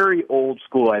it very old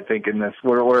school, I think, in this,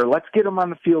 where let's get him on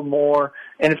the field more,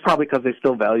 and it's probably because they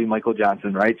still value Michael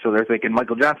Johnson, right? So they're thinking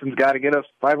Michael Johnson's got to get us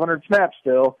 500 snaps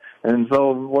still, and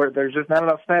so there's just not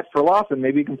enough snaps for Lawson.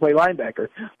 Maybe he can play linebacker.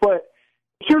 But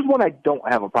here's one I don't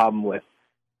have a problem with.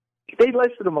 They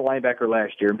listed him a linebacker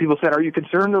last year, and people said, are you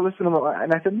concerned they're listing him?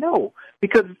 And I said, no,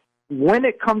 because when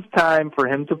it comes time for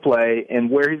him to play and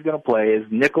where he's going to play is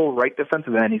nickel right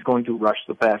defensive end, he's going to rush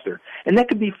the passer. And that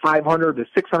could be 500 to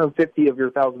 650 of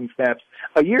your 1,000 snaps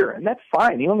a year, and that's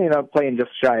fine. He only ended up playing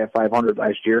just shy of 500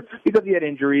 last year because he had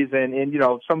injuries and you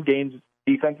know, some games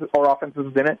defenses or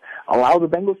offenses didn't allow the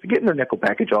Bengals to get in their nickel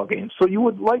package all games. So you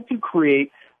would like to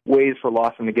create ways for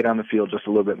Lawson to get on the field just a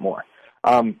little bit more.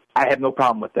 I have no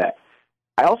problem with that.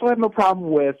 I also have no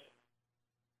problem with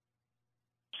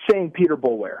saying Peter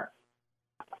Boulware.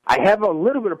 I have a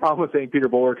little bit of problem with saying Peter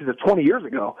Boulware because it's 20 years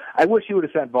ago. I wish he would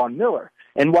have sent Von Miller.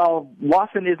 And while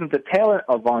Lawson isn't the talent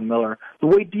of Von Miller, the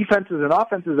way defenses and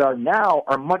offenses are now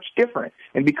are much different.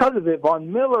 And because of it,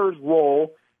 Von Miller's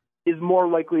role is more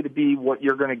likely to be what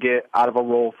you're going to get out of a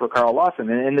role for Carl Lawson.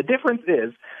 And the difference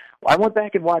is, I went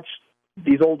back and watched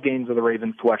these old games of the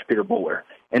Ravens to watch Peter Boulware.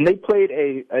 And they played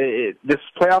this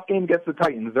playoff game against the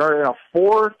Titans. They're in a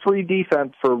 4-3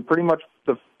 defense for pretty much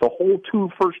the whole 2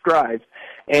 first drives.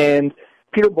 And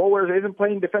Peter Boulware isn't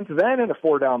playing defensive end in a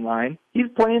 4-down line. He's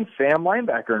playing Sam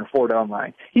linebacker in a 4-down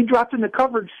line. He dropped into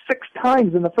coverage 6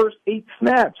 times in the first 8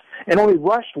 snaps and only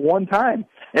rushed 1 time.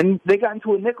 And they got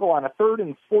into a nickel on a 3rd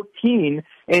and 14,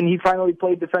 and he finally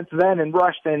played defensive end and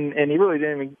rushed, and he really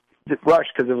didn't even rush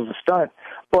because it was a stunt.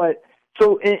 But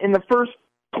so in the first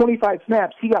 25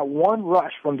 snaps, he got 1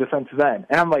 rush from defensive end.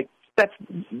 And I'm like,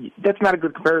 that's not a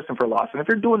good comparison for Lawson. If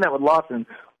you're doing that with Lawson,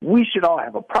 we should all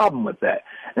have a problem with that.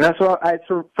 And that's why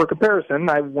for comparison,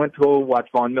 I went to go watch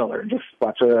Von Miller and just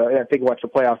watch the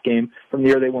playoff game from the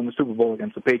year they won the Super Bowl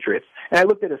against the Patriots. And I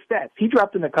looked at his stats. He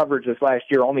dropped into coverage this last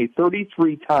year only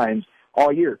 33 times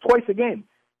all year, twice a game.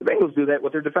 The Bengals do that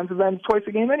with their defensive ends twice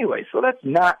a game anyway. So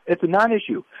it's a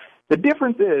non-issue. The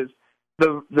difference is,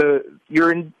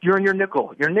 you're in your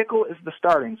nickel. Your nickel is the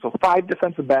starting. So 5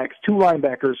 defensive backs, 2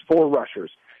 linebackers, 4 rushers.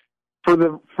 For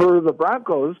the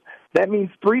Broncos, that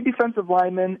means 3 defensive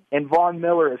linemen, and Von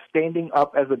Miller is standing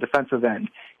up as a defensive end.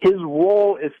 His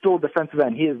role is still defensive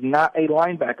end. He is not a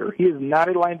linebacker. He is not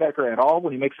a linebacker at all.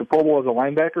 When he makes the Pro Bowl as a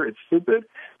linebacker, it's stupid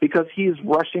because he is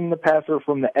rushing the passer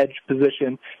from the edge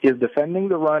position. He is defending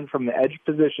the run from the edge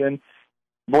position.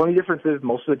 The only difference is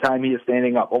most of the time he is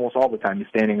standing up. Almost all the time he's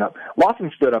standing up.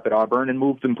 Lawson stood up at Auburn and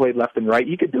moved and played left and right.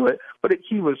 He could do it, but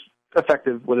he was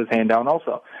effective with his hand down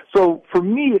also. So for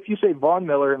me, if you say Von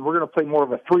Miller, and we're going to play more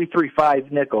of a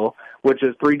 3-3-5 nickel, which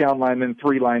is 3 down linemen,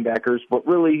 3 linebackers, but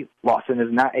really Lawson is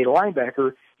not a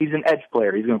linebacker. He's an edge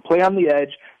player. He's going to play on the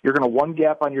edge. You're going to one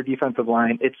gap on your defensive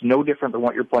line. It's no different than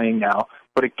what you're playing now,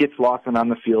 but it gets Lawson on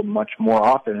the field much more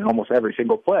often in almost every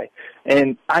single play.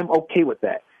 And I'm okay with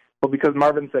that. But because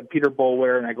Marvin said Peter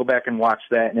Boulware, and I go back and watch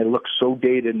that, and it looks so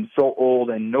dated and so old,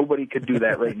 and nobody could do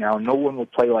that right now. No one will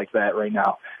play like that right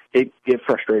now. It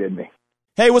frustrated me.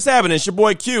 Hey, what's happening? It's your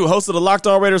boy Q, host of the Locked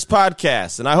On Raiders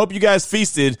podcast, and I hope you guys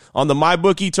feasted on the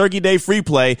MyBookie Turkey Day free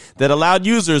play that allowed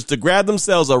users to grab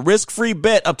themselves a risk-free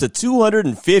bet up to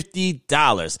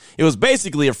 $250. It was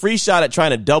basically a free shot at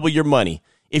trying to double your money.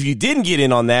 If you didn't get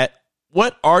in on that,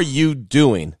 what are you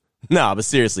doing? Nah, but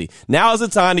seriously, now is the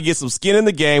time to get some skin in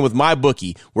the game with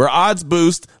MyBookie, where odds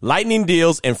boost, lightning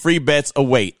deals, and free bets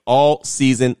await all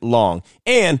season long.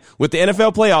 And with the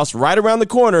NFL playoffs right around the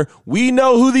corner, we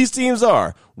know who these teams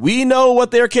are. We know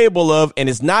what they're capable of, and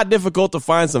it's not difficult to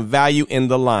find some value in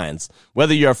the lines.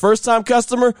 Whether you're a first-time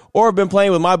customer or have been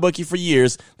playing with MyBookie for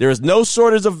years, there is no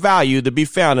shortage of value to be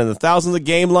found in the thousands of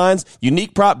game lines,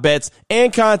 unique prop bets,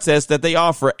 and contests that they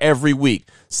offer every week.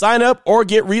 Sign up or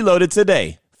get reloaded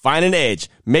today. Find an edge,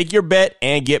 make your bet,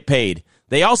 and get paid.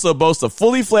 They also boast a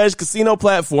fully fledged casino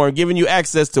platform giving you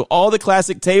access to all the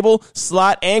classic table,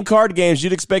 slot, and card games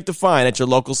you'd expect to find at your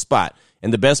local spot.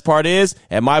 And the best part is,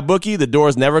 at MyBookie, the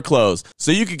doors never close,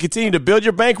 so you can continue to build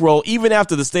your bankroll even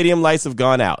after the stadium lights have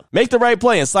gone out. Make the right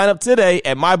play and sign up today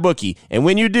at MyBookie. And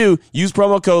when you do, use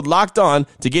promo code LOCKEDON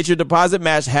to get your deposit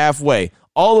matched halfway,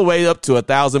 all the way up to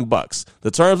 $1,000.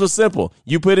 The terms are simple.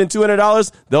 You put in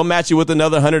 $200, they'll match you with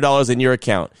another $100 in your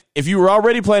account. If you were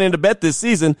already planning to bet this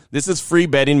season, this is free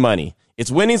betting money.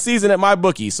 It's winning season at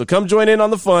MyBookie, so come join in on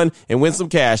the fun and win some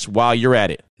cash while you're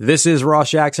at it. This is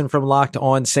Ross Jackson from Locked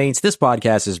On Saints. This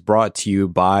podcast is brought to you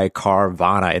by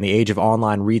Carvana. In the age of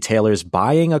online retailers,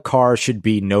 buying a car should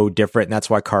be no different, and that's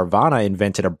why Carvana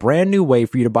invented a brand new way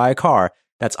for you to buy a car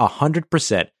that's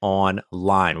 100%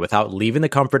 online. Without leaving the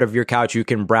comfort of your couch, you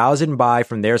can browse and buy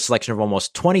from their selection of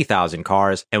almost 20,000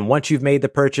 cars. And once you've made the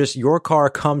purchase, your car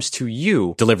comes to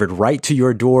you, delivered right to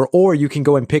your door, or you can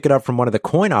go and pick it up from one of the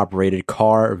coin-operated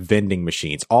car vending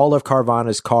machines. All of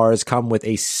Carvana's cars come with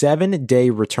a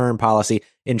 7-day return policy,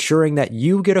 ensuring that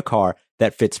you get a car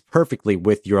that fits perfectly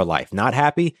with your life. Not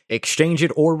happy? Exchange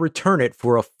it or return it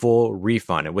for a full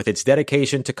refund. And with its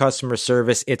dedication to customer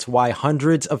service, it's why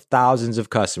hundreds of thousands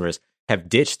of customers have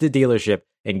ditched the dealership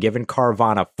and given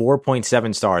Carvana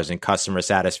 4.7 stars in customer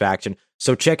satisfaction.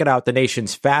 So check it out, the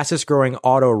nation's fastest growing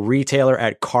auto retailer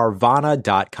at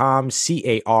Carvana.com,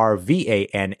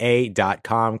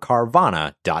 Carvana.com,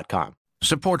 Carvana.com.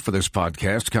 Support for this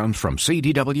podcast comes from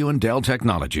CDW and Dell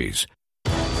Technologies.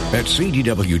 At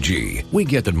CDWG, we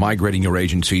get that migrating your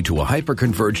agency to a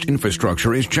hyper-converged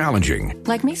infrastructure is challenging.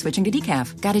 Like me switching to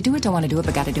decaf. Gotta do it, don't want to do it,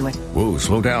 but gotta do it. Whoa,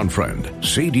 slow down, friend.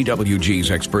 CDWG's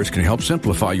experts can help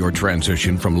simplify your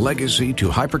transition from legacy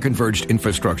to hyper-converged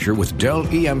infrastructure with Dell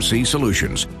EMC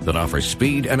solutions that offer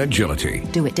speed and agility.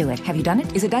 Do it, do it. Have you done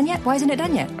it? Is it done yet? Why isn't it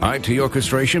done yet? IT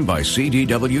orchestration by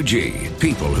CDWG.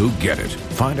 People who get it.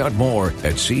 Find out more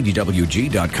at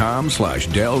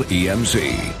cdwg.com/Dell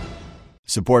EMC.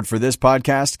 Support for this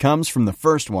podcast comes from The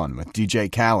First One with DJ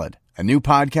Khaled, a new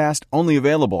podcast only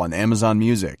available on Amazon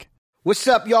Music. What's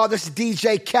up, y'all? This is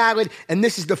DJ Khaled, and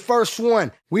this is The First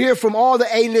One. We hear from all the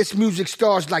A-list music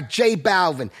stars like J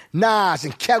Balvin, Nas,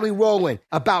 and Kelly Rowland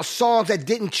about songs that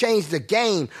didn't change the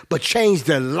game, but changed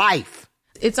their life.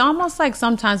 It's almost like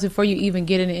sometimes before you even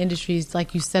get in the industry, it's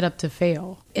like you set up to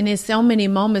fail. And there's so many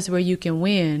moments where you can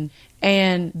win.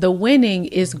 And the winning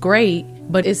is great,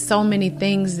 but it's so many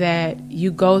things that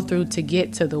you go through to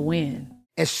get to the win.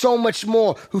 And so much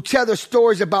more, who tell their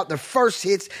stories about their first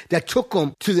hits that took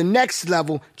them to the next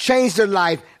level, changed their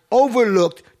life,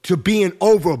 overlooked to being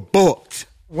overbooked.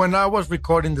 When I was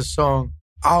recording the song,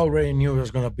 I already knew it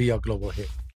was going to be a global hit.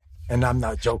 And I'm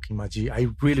not joking, my G. I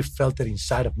really felt it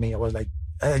inside of me. I was like,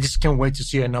 I just can't wait to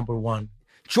see it number one.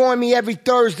 Join me every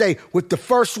Thursday with The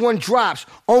First One drops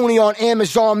only on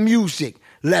Amazon Music.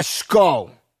 Let's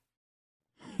go.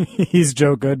 He's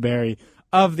Joe Goodberry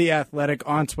of The Athletic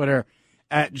on Twitter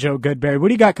at Joe Goodberry. What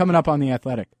do you got coming up on The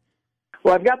Athletic?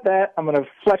 Well, I've got that. I'm going to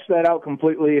flesh that out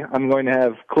completely. I'm going to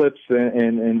have clips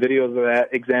and videos of that,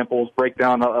 examples,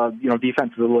 breakdown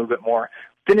defenses a little bit more.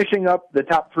 Finishing up the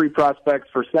top 3 prospects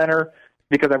for center,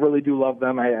 because I really do love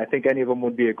them. I think any of them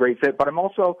would be a great fit. But I'm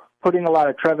also putting a lot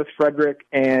of Travis Frederick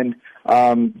and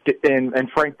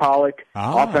Frank Pollock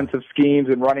offensive schemes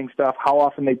and running stuff, how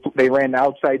often they ran the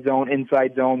outside zone,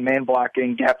 inside zone, man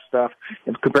blocking, gap stuff,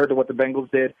 compared to what the Bengals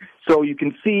did. So you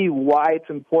can see why it's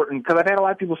important, because I've had a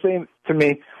lot of people saying to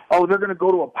me, oh, they're going to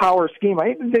go to a power scheme.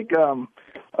 I even think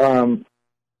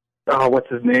what's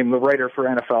his name, the writer for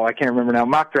NFL, I can't remember now,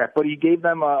 mock draft, but he gave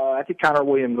them, I think Connor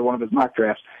Williams, one of his mock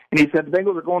drafts, and he said the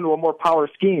Bengals are going to a more power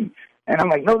scheme. And I'm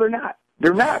like, no, they're not.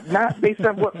 They're not based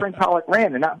on what Frank Pollock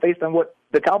ran. They're not based on what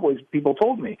the Cowboys people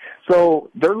told me.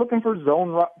 So they're looking for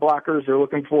zone blockers. They're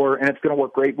looking for, and it's going to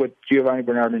work great with Giovanni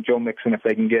Bernard and Joe Mixon if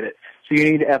they can get it. So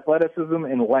you need athleticism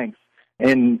and length.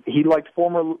 and he liked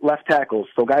former left tackles.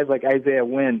 So guys like Isaiah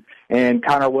Wynn and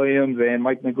Connor Williams and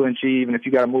Mike McGlinchey, even if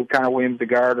you got to move Connor Williams to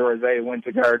guard or Isaiah Wynn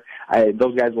to guard,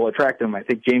 those guys will attract him. I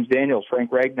think James Daniels,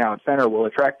 Frank Ragnow at center will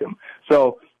attract him.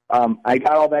 So I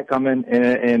got all that coming,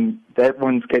 and that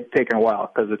one's taking a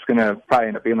while because it's going to probably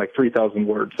end up being like 3,000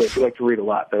 words. So if you like to read a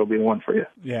lot, that'll be the one for you.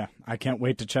 Yeah, I can't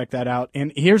wait to check that out.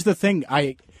 And here's the thing.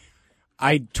 I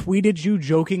tweeted you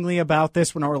jokingly about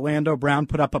this when Orlando Brown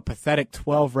put up a pathetic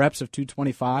 12 reps of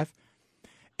 225.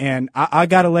 And I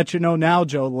got to let you know now,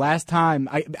 Joe, last time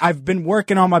I've been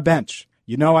working on my bench.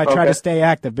 You know, I try to stay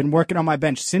active. Been working on my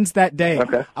bench since that day.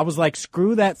 Okay. I was like,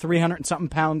 screw that 300-something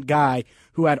pound guy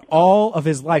who had all of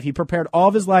his life. He prepared all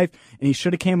of his life, and he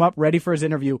should have came up ready for his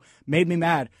interview. Made me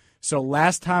mad. So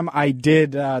last time I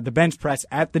did the bench press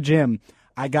at the gym,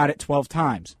 I got it 12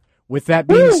 times. With that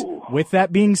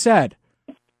being said,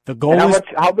 the goal is...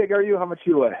 How big are you? How much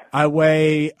do you weigh? I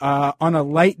weigh, on a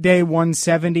light day,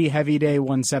 170, heavy day,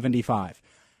 175.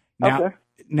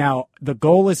 Now, the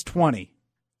goal is 20.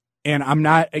 And I'm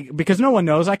not, because no one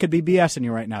knows, I could be BSing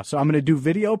you right now. So I'm going to do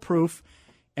video proof,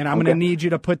 and I'm going to need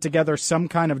you to put together some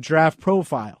kind of draft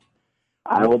profile.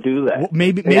 I will do that.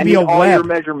 Maybe a web. All your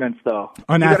measurements, though.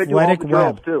 An athletic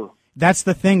web. Too. That's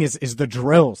the thing is the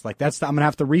drills. Like I'm going to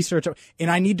have to research, and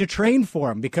I need to train for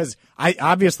them because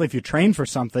obviously if you train for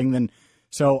something, then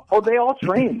so. Oh, they all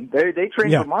train. They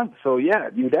train for months. So yeah,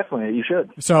 you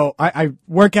should. So I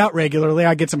work out regularly.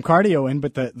 I get some cardio in,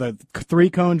 but the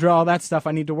 3-cone drill, all that stuff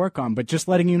I need to work on. But just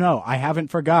letting you know, I haven't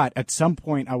forgot. At some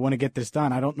point, I want to get this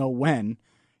done. I don't know when.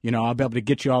 I'll be able to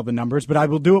get you all the numbers, but I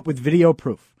will do it with video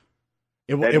proof.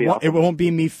 It won't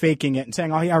be me faking it and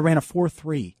saying, "Oh yeah, I ran a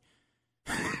 4.3."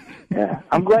 Yeah,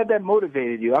 I'm glad that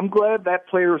motivated you. I'm glad that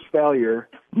player's failure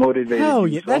motivated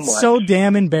you so that's much. So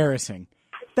damn embarrassing.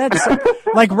 That's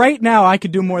like right now I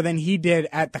could do more than he did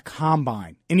at the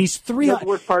combine. And he's 300. The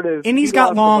worst part is and he's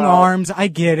got long arms. I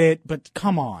get it, but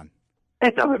come on.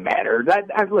 It doesn't matter.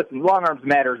 Listen, long arms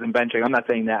matters in benching. I'm not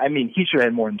saying that. I mean, he should have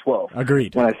had more than 12.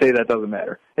 Agreed. When I say that doesn't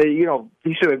matter. He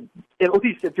should have, at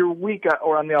least if you're weak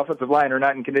or on the offensive line or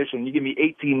not in condition, you give me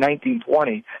 18, 19,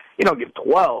 20. You don't give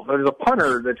 12. There's a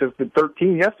punter that just did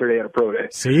 13 yesterday at a pro day.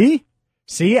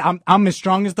 See, I'm as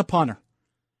strong as the punter.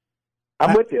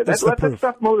 I'm with you. Let that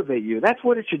stuff motivate you. That's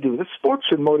what it should do. The sport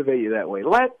should motivate you that way.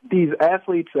 Let these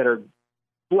athletes that are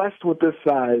blessed with this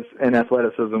size and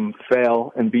athleticism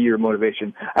fail and be your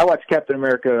motivation. I watched Captain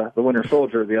America, the Winter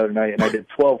Soldier, the other night, and I did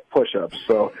 12 push-ups,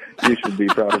 so you should be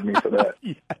proud of me for that.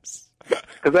 Yes.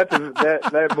 Because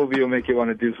that movie will make you want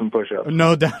to do some push-ups.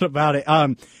 No doubt about it.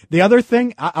 The other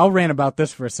thing, I'll rant about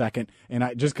this for a second,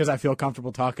 and just because I feel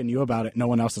comfortable talking to you about it, no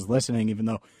one else is listening, even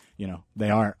though, they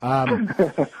are.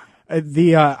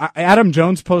 Adam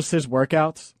Jones posts his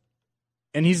workouts,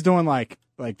 and he's doing like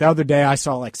the other day I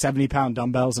saw 70-pound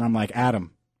dumbbells, and I'm like,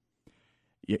 Adam,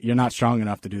 you're not strong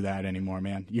enough to do that anymore,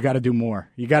 man. You got to do more.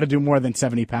 You got to do more than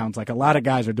 70 pounds. Like a lot of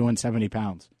guys are doing 70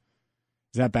 pounds.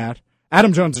 Is that bad?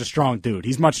 Adam Jones is a strong dude.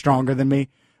 He's much stronger than me,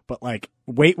 but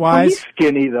weight-wise. He's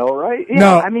skinny though, right? Yeah,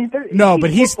 no, I mean,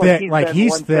 but he's thick.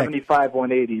 He's thick. 175,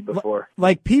 180 before.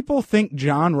 People think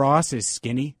John Ross is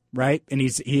skinny, right? And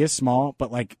he is small, but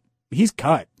he's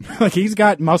cut. He's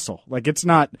got muscle. It's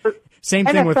not. Same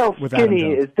thing with Adam Jones.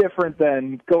 Skinny is different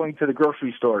than going to the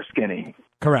grocery store skinny.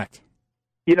 Correct.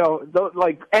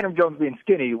 Adam Jones being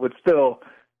skinny would still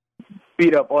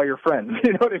beat up all your friends.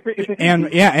 You know what I mean?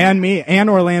 And me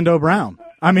and Orlando Brown.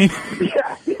 I mean,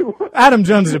 Adam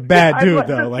Jones is a bad dude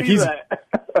though.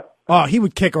 He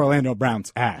would kick Orlando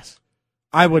Brown's ass.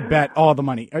 I would bet all the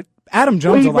money. Adam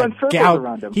Jones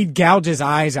he'd gouge his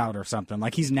eyes out or something.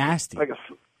 He's nasty.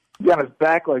 On his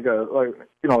back like a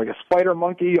spider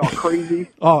monkey, all crazy.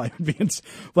 I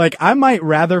might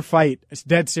rather fight. It's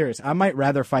dead serious. I might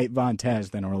rather fight Vontez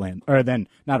than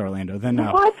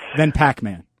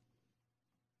Pac-Man.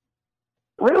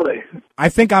 Really? I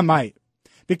think I might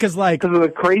because of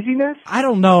the craziness. I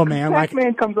don't know, man.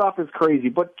 Pac-Man comes off as crazy,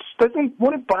 but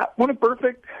wouldn't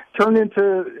Perfect turn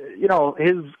into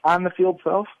his on the field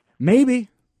self? Maybe.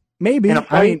 In a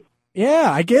fight?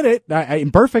 Yeah, I get it.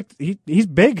 Perfect. He's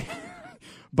big,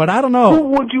 but I don't know. Who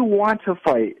would you want to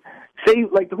fight? Say,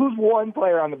 who's one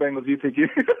player on the Bengals you think you...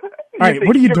 All right,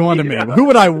 what are you doing to me? Who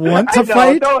would I want to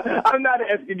fight? No, I'm not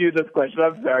asking you this question.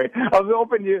 I'm sorry. I was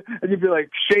hoping you'd be like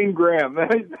Shane Graham.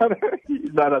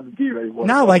 He's not on the team anymore.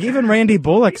 No, even Randy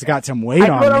Bullock's got some weight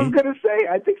on me. That's what I was going to say.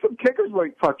 I think some kickers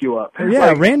might fuck you up.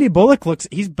 Yeah, Randy Bullock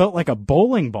he's built like a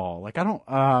bowling ball.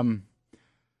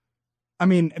 I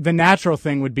mean, the natural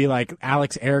thing would be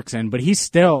Alex Erickson, but he's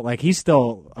still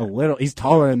a little, he's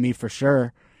taller than me for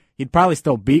sure. He'd probably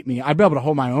still beat me. I'd be able to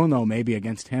hold my own though, maybe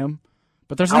against him.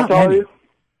 But there's How not tall many. are you?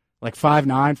 Like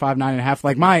 5'9",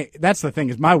 5'9.5". That's the thing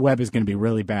is my web is going to be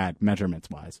really bad measurements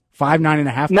wise.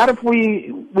 5'9.5". Not if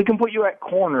we can put you at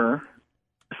corner,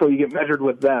 so you get measured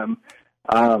with them.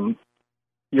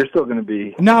 You're still going to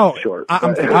be short.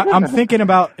 I'm thinking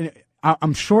about.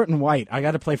 I'm short and white. I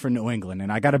got to play for New England,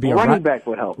 and I got to be a running back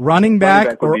would help. Running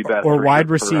back would be best or for wide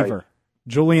for receiver. height.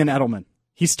 Julian Edelman.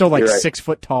 He's still like You're right. 6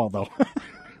 foot tall though.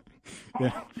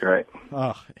 Yeah. You're right.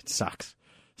 Oh, it sucks.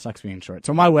 Sucks being short.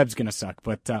 So my web's gonna suck,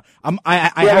 but I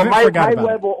haven't forgot about my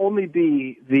web it. will only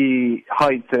be the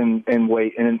height and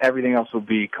weight, and then everything else will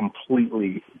be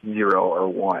completely 0 or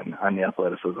 1 on the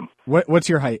athleticism. What's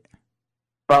your height?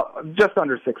 About just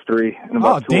under 6'3". And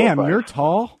about damn, 205. you're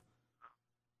tall.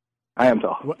 I am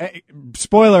tall. Well,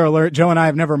 spoiler alert: Joe and I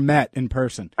have never met in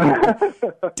person.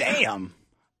 Damn,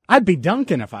 I'd be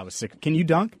dunking if I was 6. Can you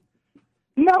dunk?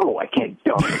 No, I can't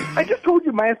dunk. I just told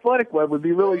you my athletic web would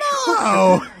be really short.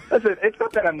 Oh. Listen, it's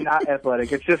not that I'm not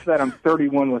athletic. It's just that I'm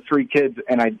 31 with 3 kids,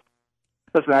 and I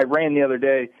ran the other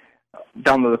day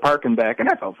down to the park and back, and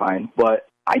I felt fine. But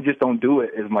I just don't do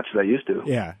it as much as I used to.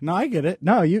 Yeah, no, I get it.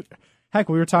 No, heck,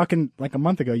 we were talking like a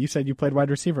month ago. You said you played wide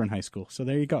receiver in high school, so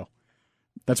there you go.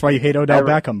 That's why you hate Odell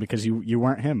Beckham, because you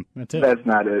weren't him. That's it. That's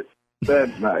not it.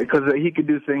 That's not it, because he could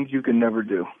do things you can never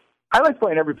do. I like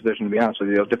playing every position, to be honest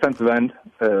with you. Defensive end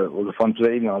was a fun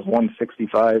position. I was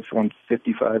 165,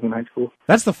 155 in high school.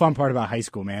 That's the fun part about high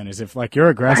school, man, is if like you're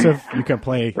aggressive, you can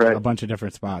play a bunch of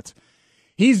different spots.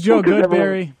 He's Joe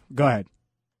Goodberry. Go ahead.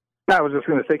 I was just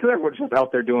going to say, because everyone's just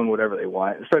out there doing whatever they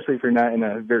want, especially if you're not in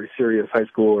a very serious high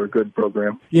school or good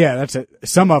program. Yeah, that's it.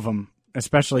 Some of them,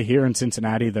 especially here in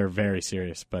Cincinnati, they're very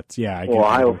serious. But yeah,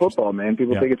 Ohio football, man,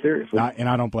 people take it seriously, and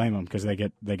I don't blame them because they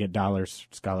get dollars,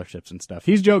 scholarships, and stuff.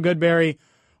 He's Joe Goodberry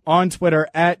on Twitter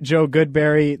at Joe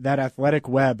Goodberry. That athletic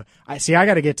web. I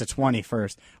got to get to 20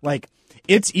 first. Like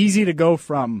it's easy to go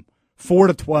from 4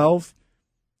 to 12.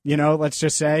 You know, let's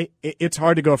just say it's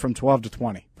hard to go from 12 to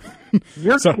 20.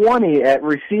 You're 20 at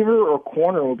receiver or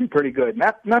corner would be pretty good.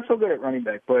 Not so good at running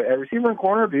back, but at receiver and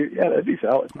corner, that'd be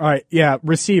solid. All right, yeah,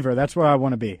 receiver. That's where I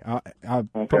want to be. I'll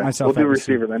put myself. We'll do at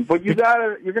receiver then. But you're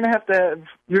gonna have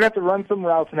to run some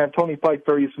routes and have Tony Pike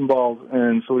throw you some balls,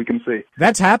 and so we can see.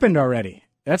 That's happened already.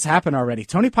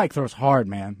 Tony Pike throws hard,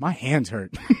 man. My hands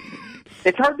hurt.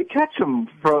 It's hard to catch him,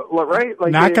 right?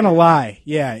 Like not gonna lie,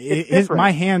 yeah, my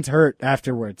hands hurt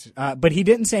afterwards. But he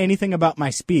didn't say anything about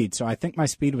my speed, so I think my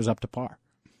speed was up to par.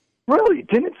 Really?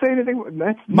 Didn't say anything?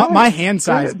 That's my hand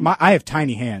size. I have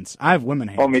tiny hands. I have women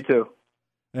hands. Oh, me too.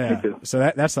 Yeah, me too.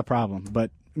 So that's the problem.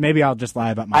 But maybe I'll just lie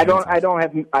about my.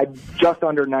 I'm just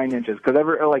under 9 inches because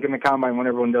like in the combine when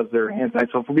everyone does their hand size.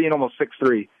 So for being almost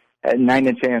 6'3" at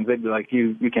 9-inch hands, they'd be like,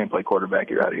 you can't play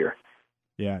quarterback. You're out of here.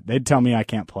 Yeah, they'd tell me I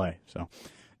can't play. So,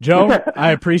 Joe, I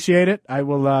appreciate it. I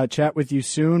will chat with you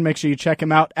soon. Make sure you check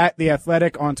him out at The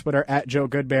Athletic on Twitter at Joe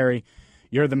Goodberry.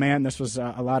 You're the man. This was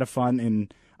a lot of fun,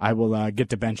 and I will get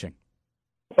to benching.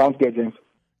 Sounds good, James.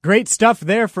 Great stuff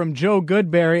there from Joe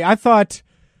Goodberry. I thought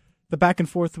the back and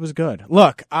forth was good.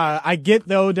 Look, I get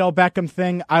the Odell Beckham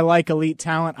thing. I like elite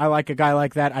talent. I like a guy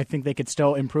like that. I think they could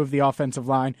still improve the offensive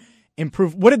line.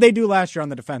 What did they do last year on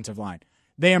the defensive line?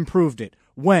 They improved it.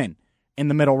 When? In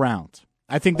the middle rounds.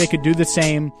 I think they could do the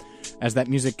same as that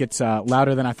music gets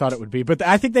louder than I thought it would be. But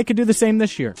I think they could do the same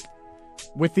this year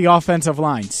with the offensive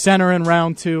line. Center in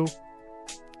round 2.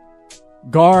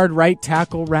 Guard, right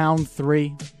tackle, round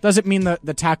 3. Doesn't mean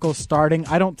the tackle's starting.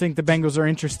 I don't think the Bengals are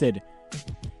interested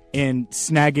in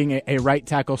snagging a right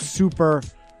tackle super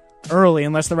early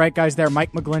unless the right guy's there.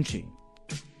 Mike McGlinchey.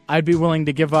 I'd be willing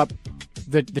to give up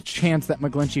the chance that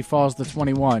McGlinchey falls to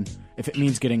 21 if it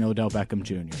means getting Odell Beckham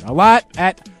Jr. A lot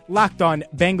at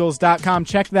LockedOnBengals.com.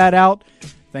 Check that out.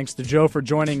 Thanks to Joe for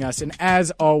joining us. And as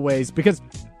always, because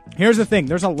here's the thing,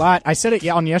 there's a lot. I said it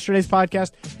on yesterday's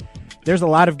podcast. There's a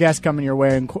lot of guests coming your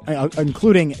way,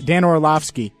 including Dan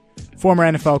Orlovsky, former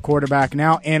NFL quarterback,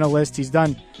 now analyst. He's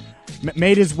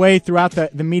made his way throughout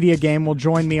the media game. Will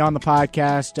join me on the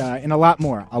podcast and a lot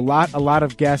more. A lot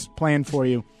of guests planned for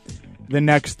you the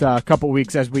next couple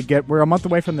weeks as we're a month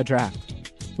away from the draft.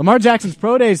 Lamar Jackson's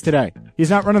pro days today. He's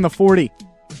not running the 40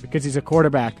 because he's a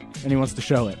quarterback and he wants to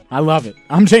show it. I love it.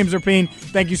 I'm James Rapine.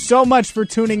 Thank you so much for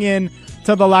tuning in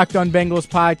to the Locked On Bengals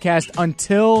podcast.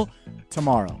 Until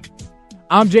tomorrow,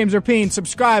 I'm James Rapine.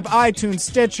 Subscribe, iTunes,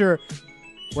 Stitcher,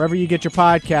 wherever you get your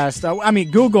podcast.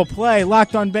 Google Play,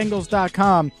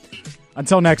 LockedOnBengals.com.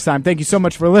 Until next time, thank you so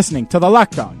much for listening to the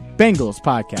Locked On Bengals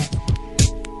podcast.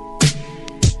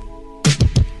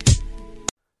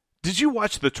 Did you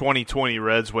watch the 2020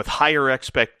 Reds with higher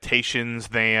expectations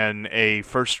than a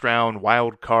first-round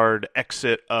wild card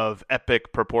exit of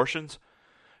epic proportions?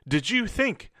 Did you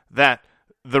think that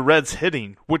the Reds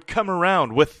hitting would come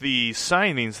around with the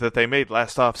signings that they made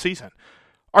last offseason?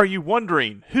 Are you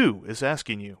wondering who is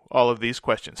asking you all of these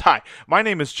questions? Hi, my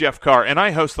name is Jeff Carr, and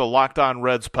I host the Locked On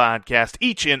Reds podcast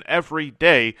each and every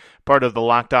day, part of the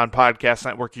Locked On Podcast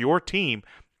Network, your team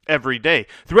every day.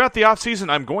 Throughout the offseason,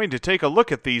 I'm going to take a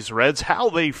look at these Reds, how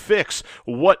they fix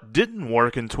what didn't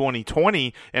work in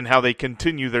 2020, and how they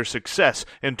continue their success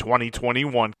in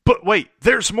 2021. But wait,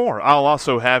 there's more. I'll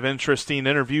also have interesting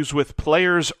interviews with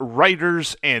players,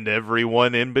 writers, and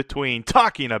everyone in between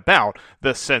talking about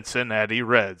the Cincinnati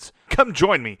Reds. Come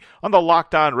join me on the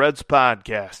Locked On Reds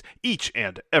podcast each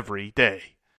and every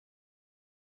day.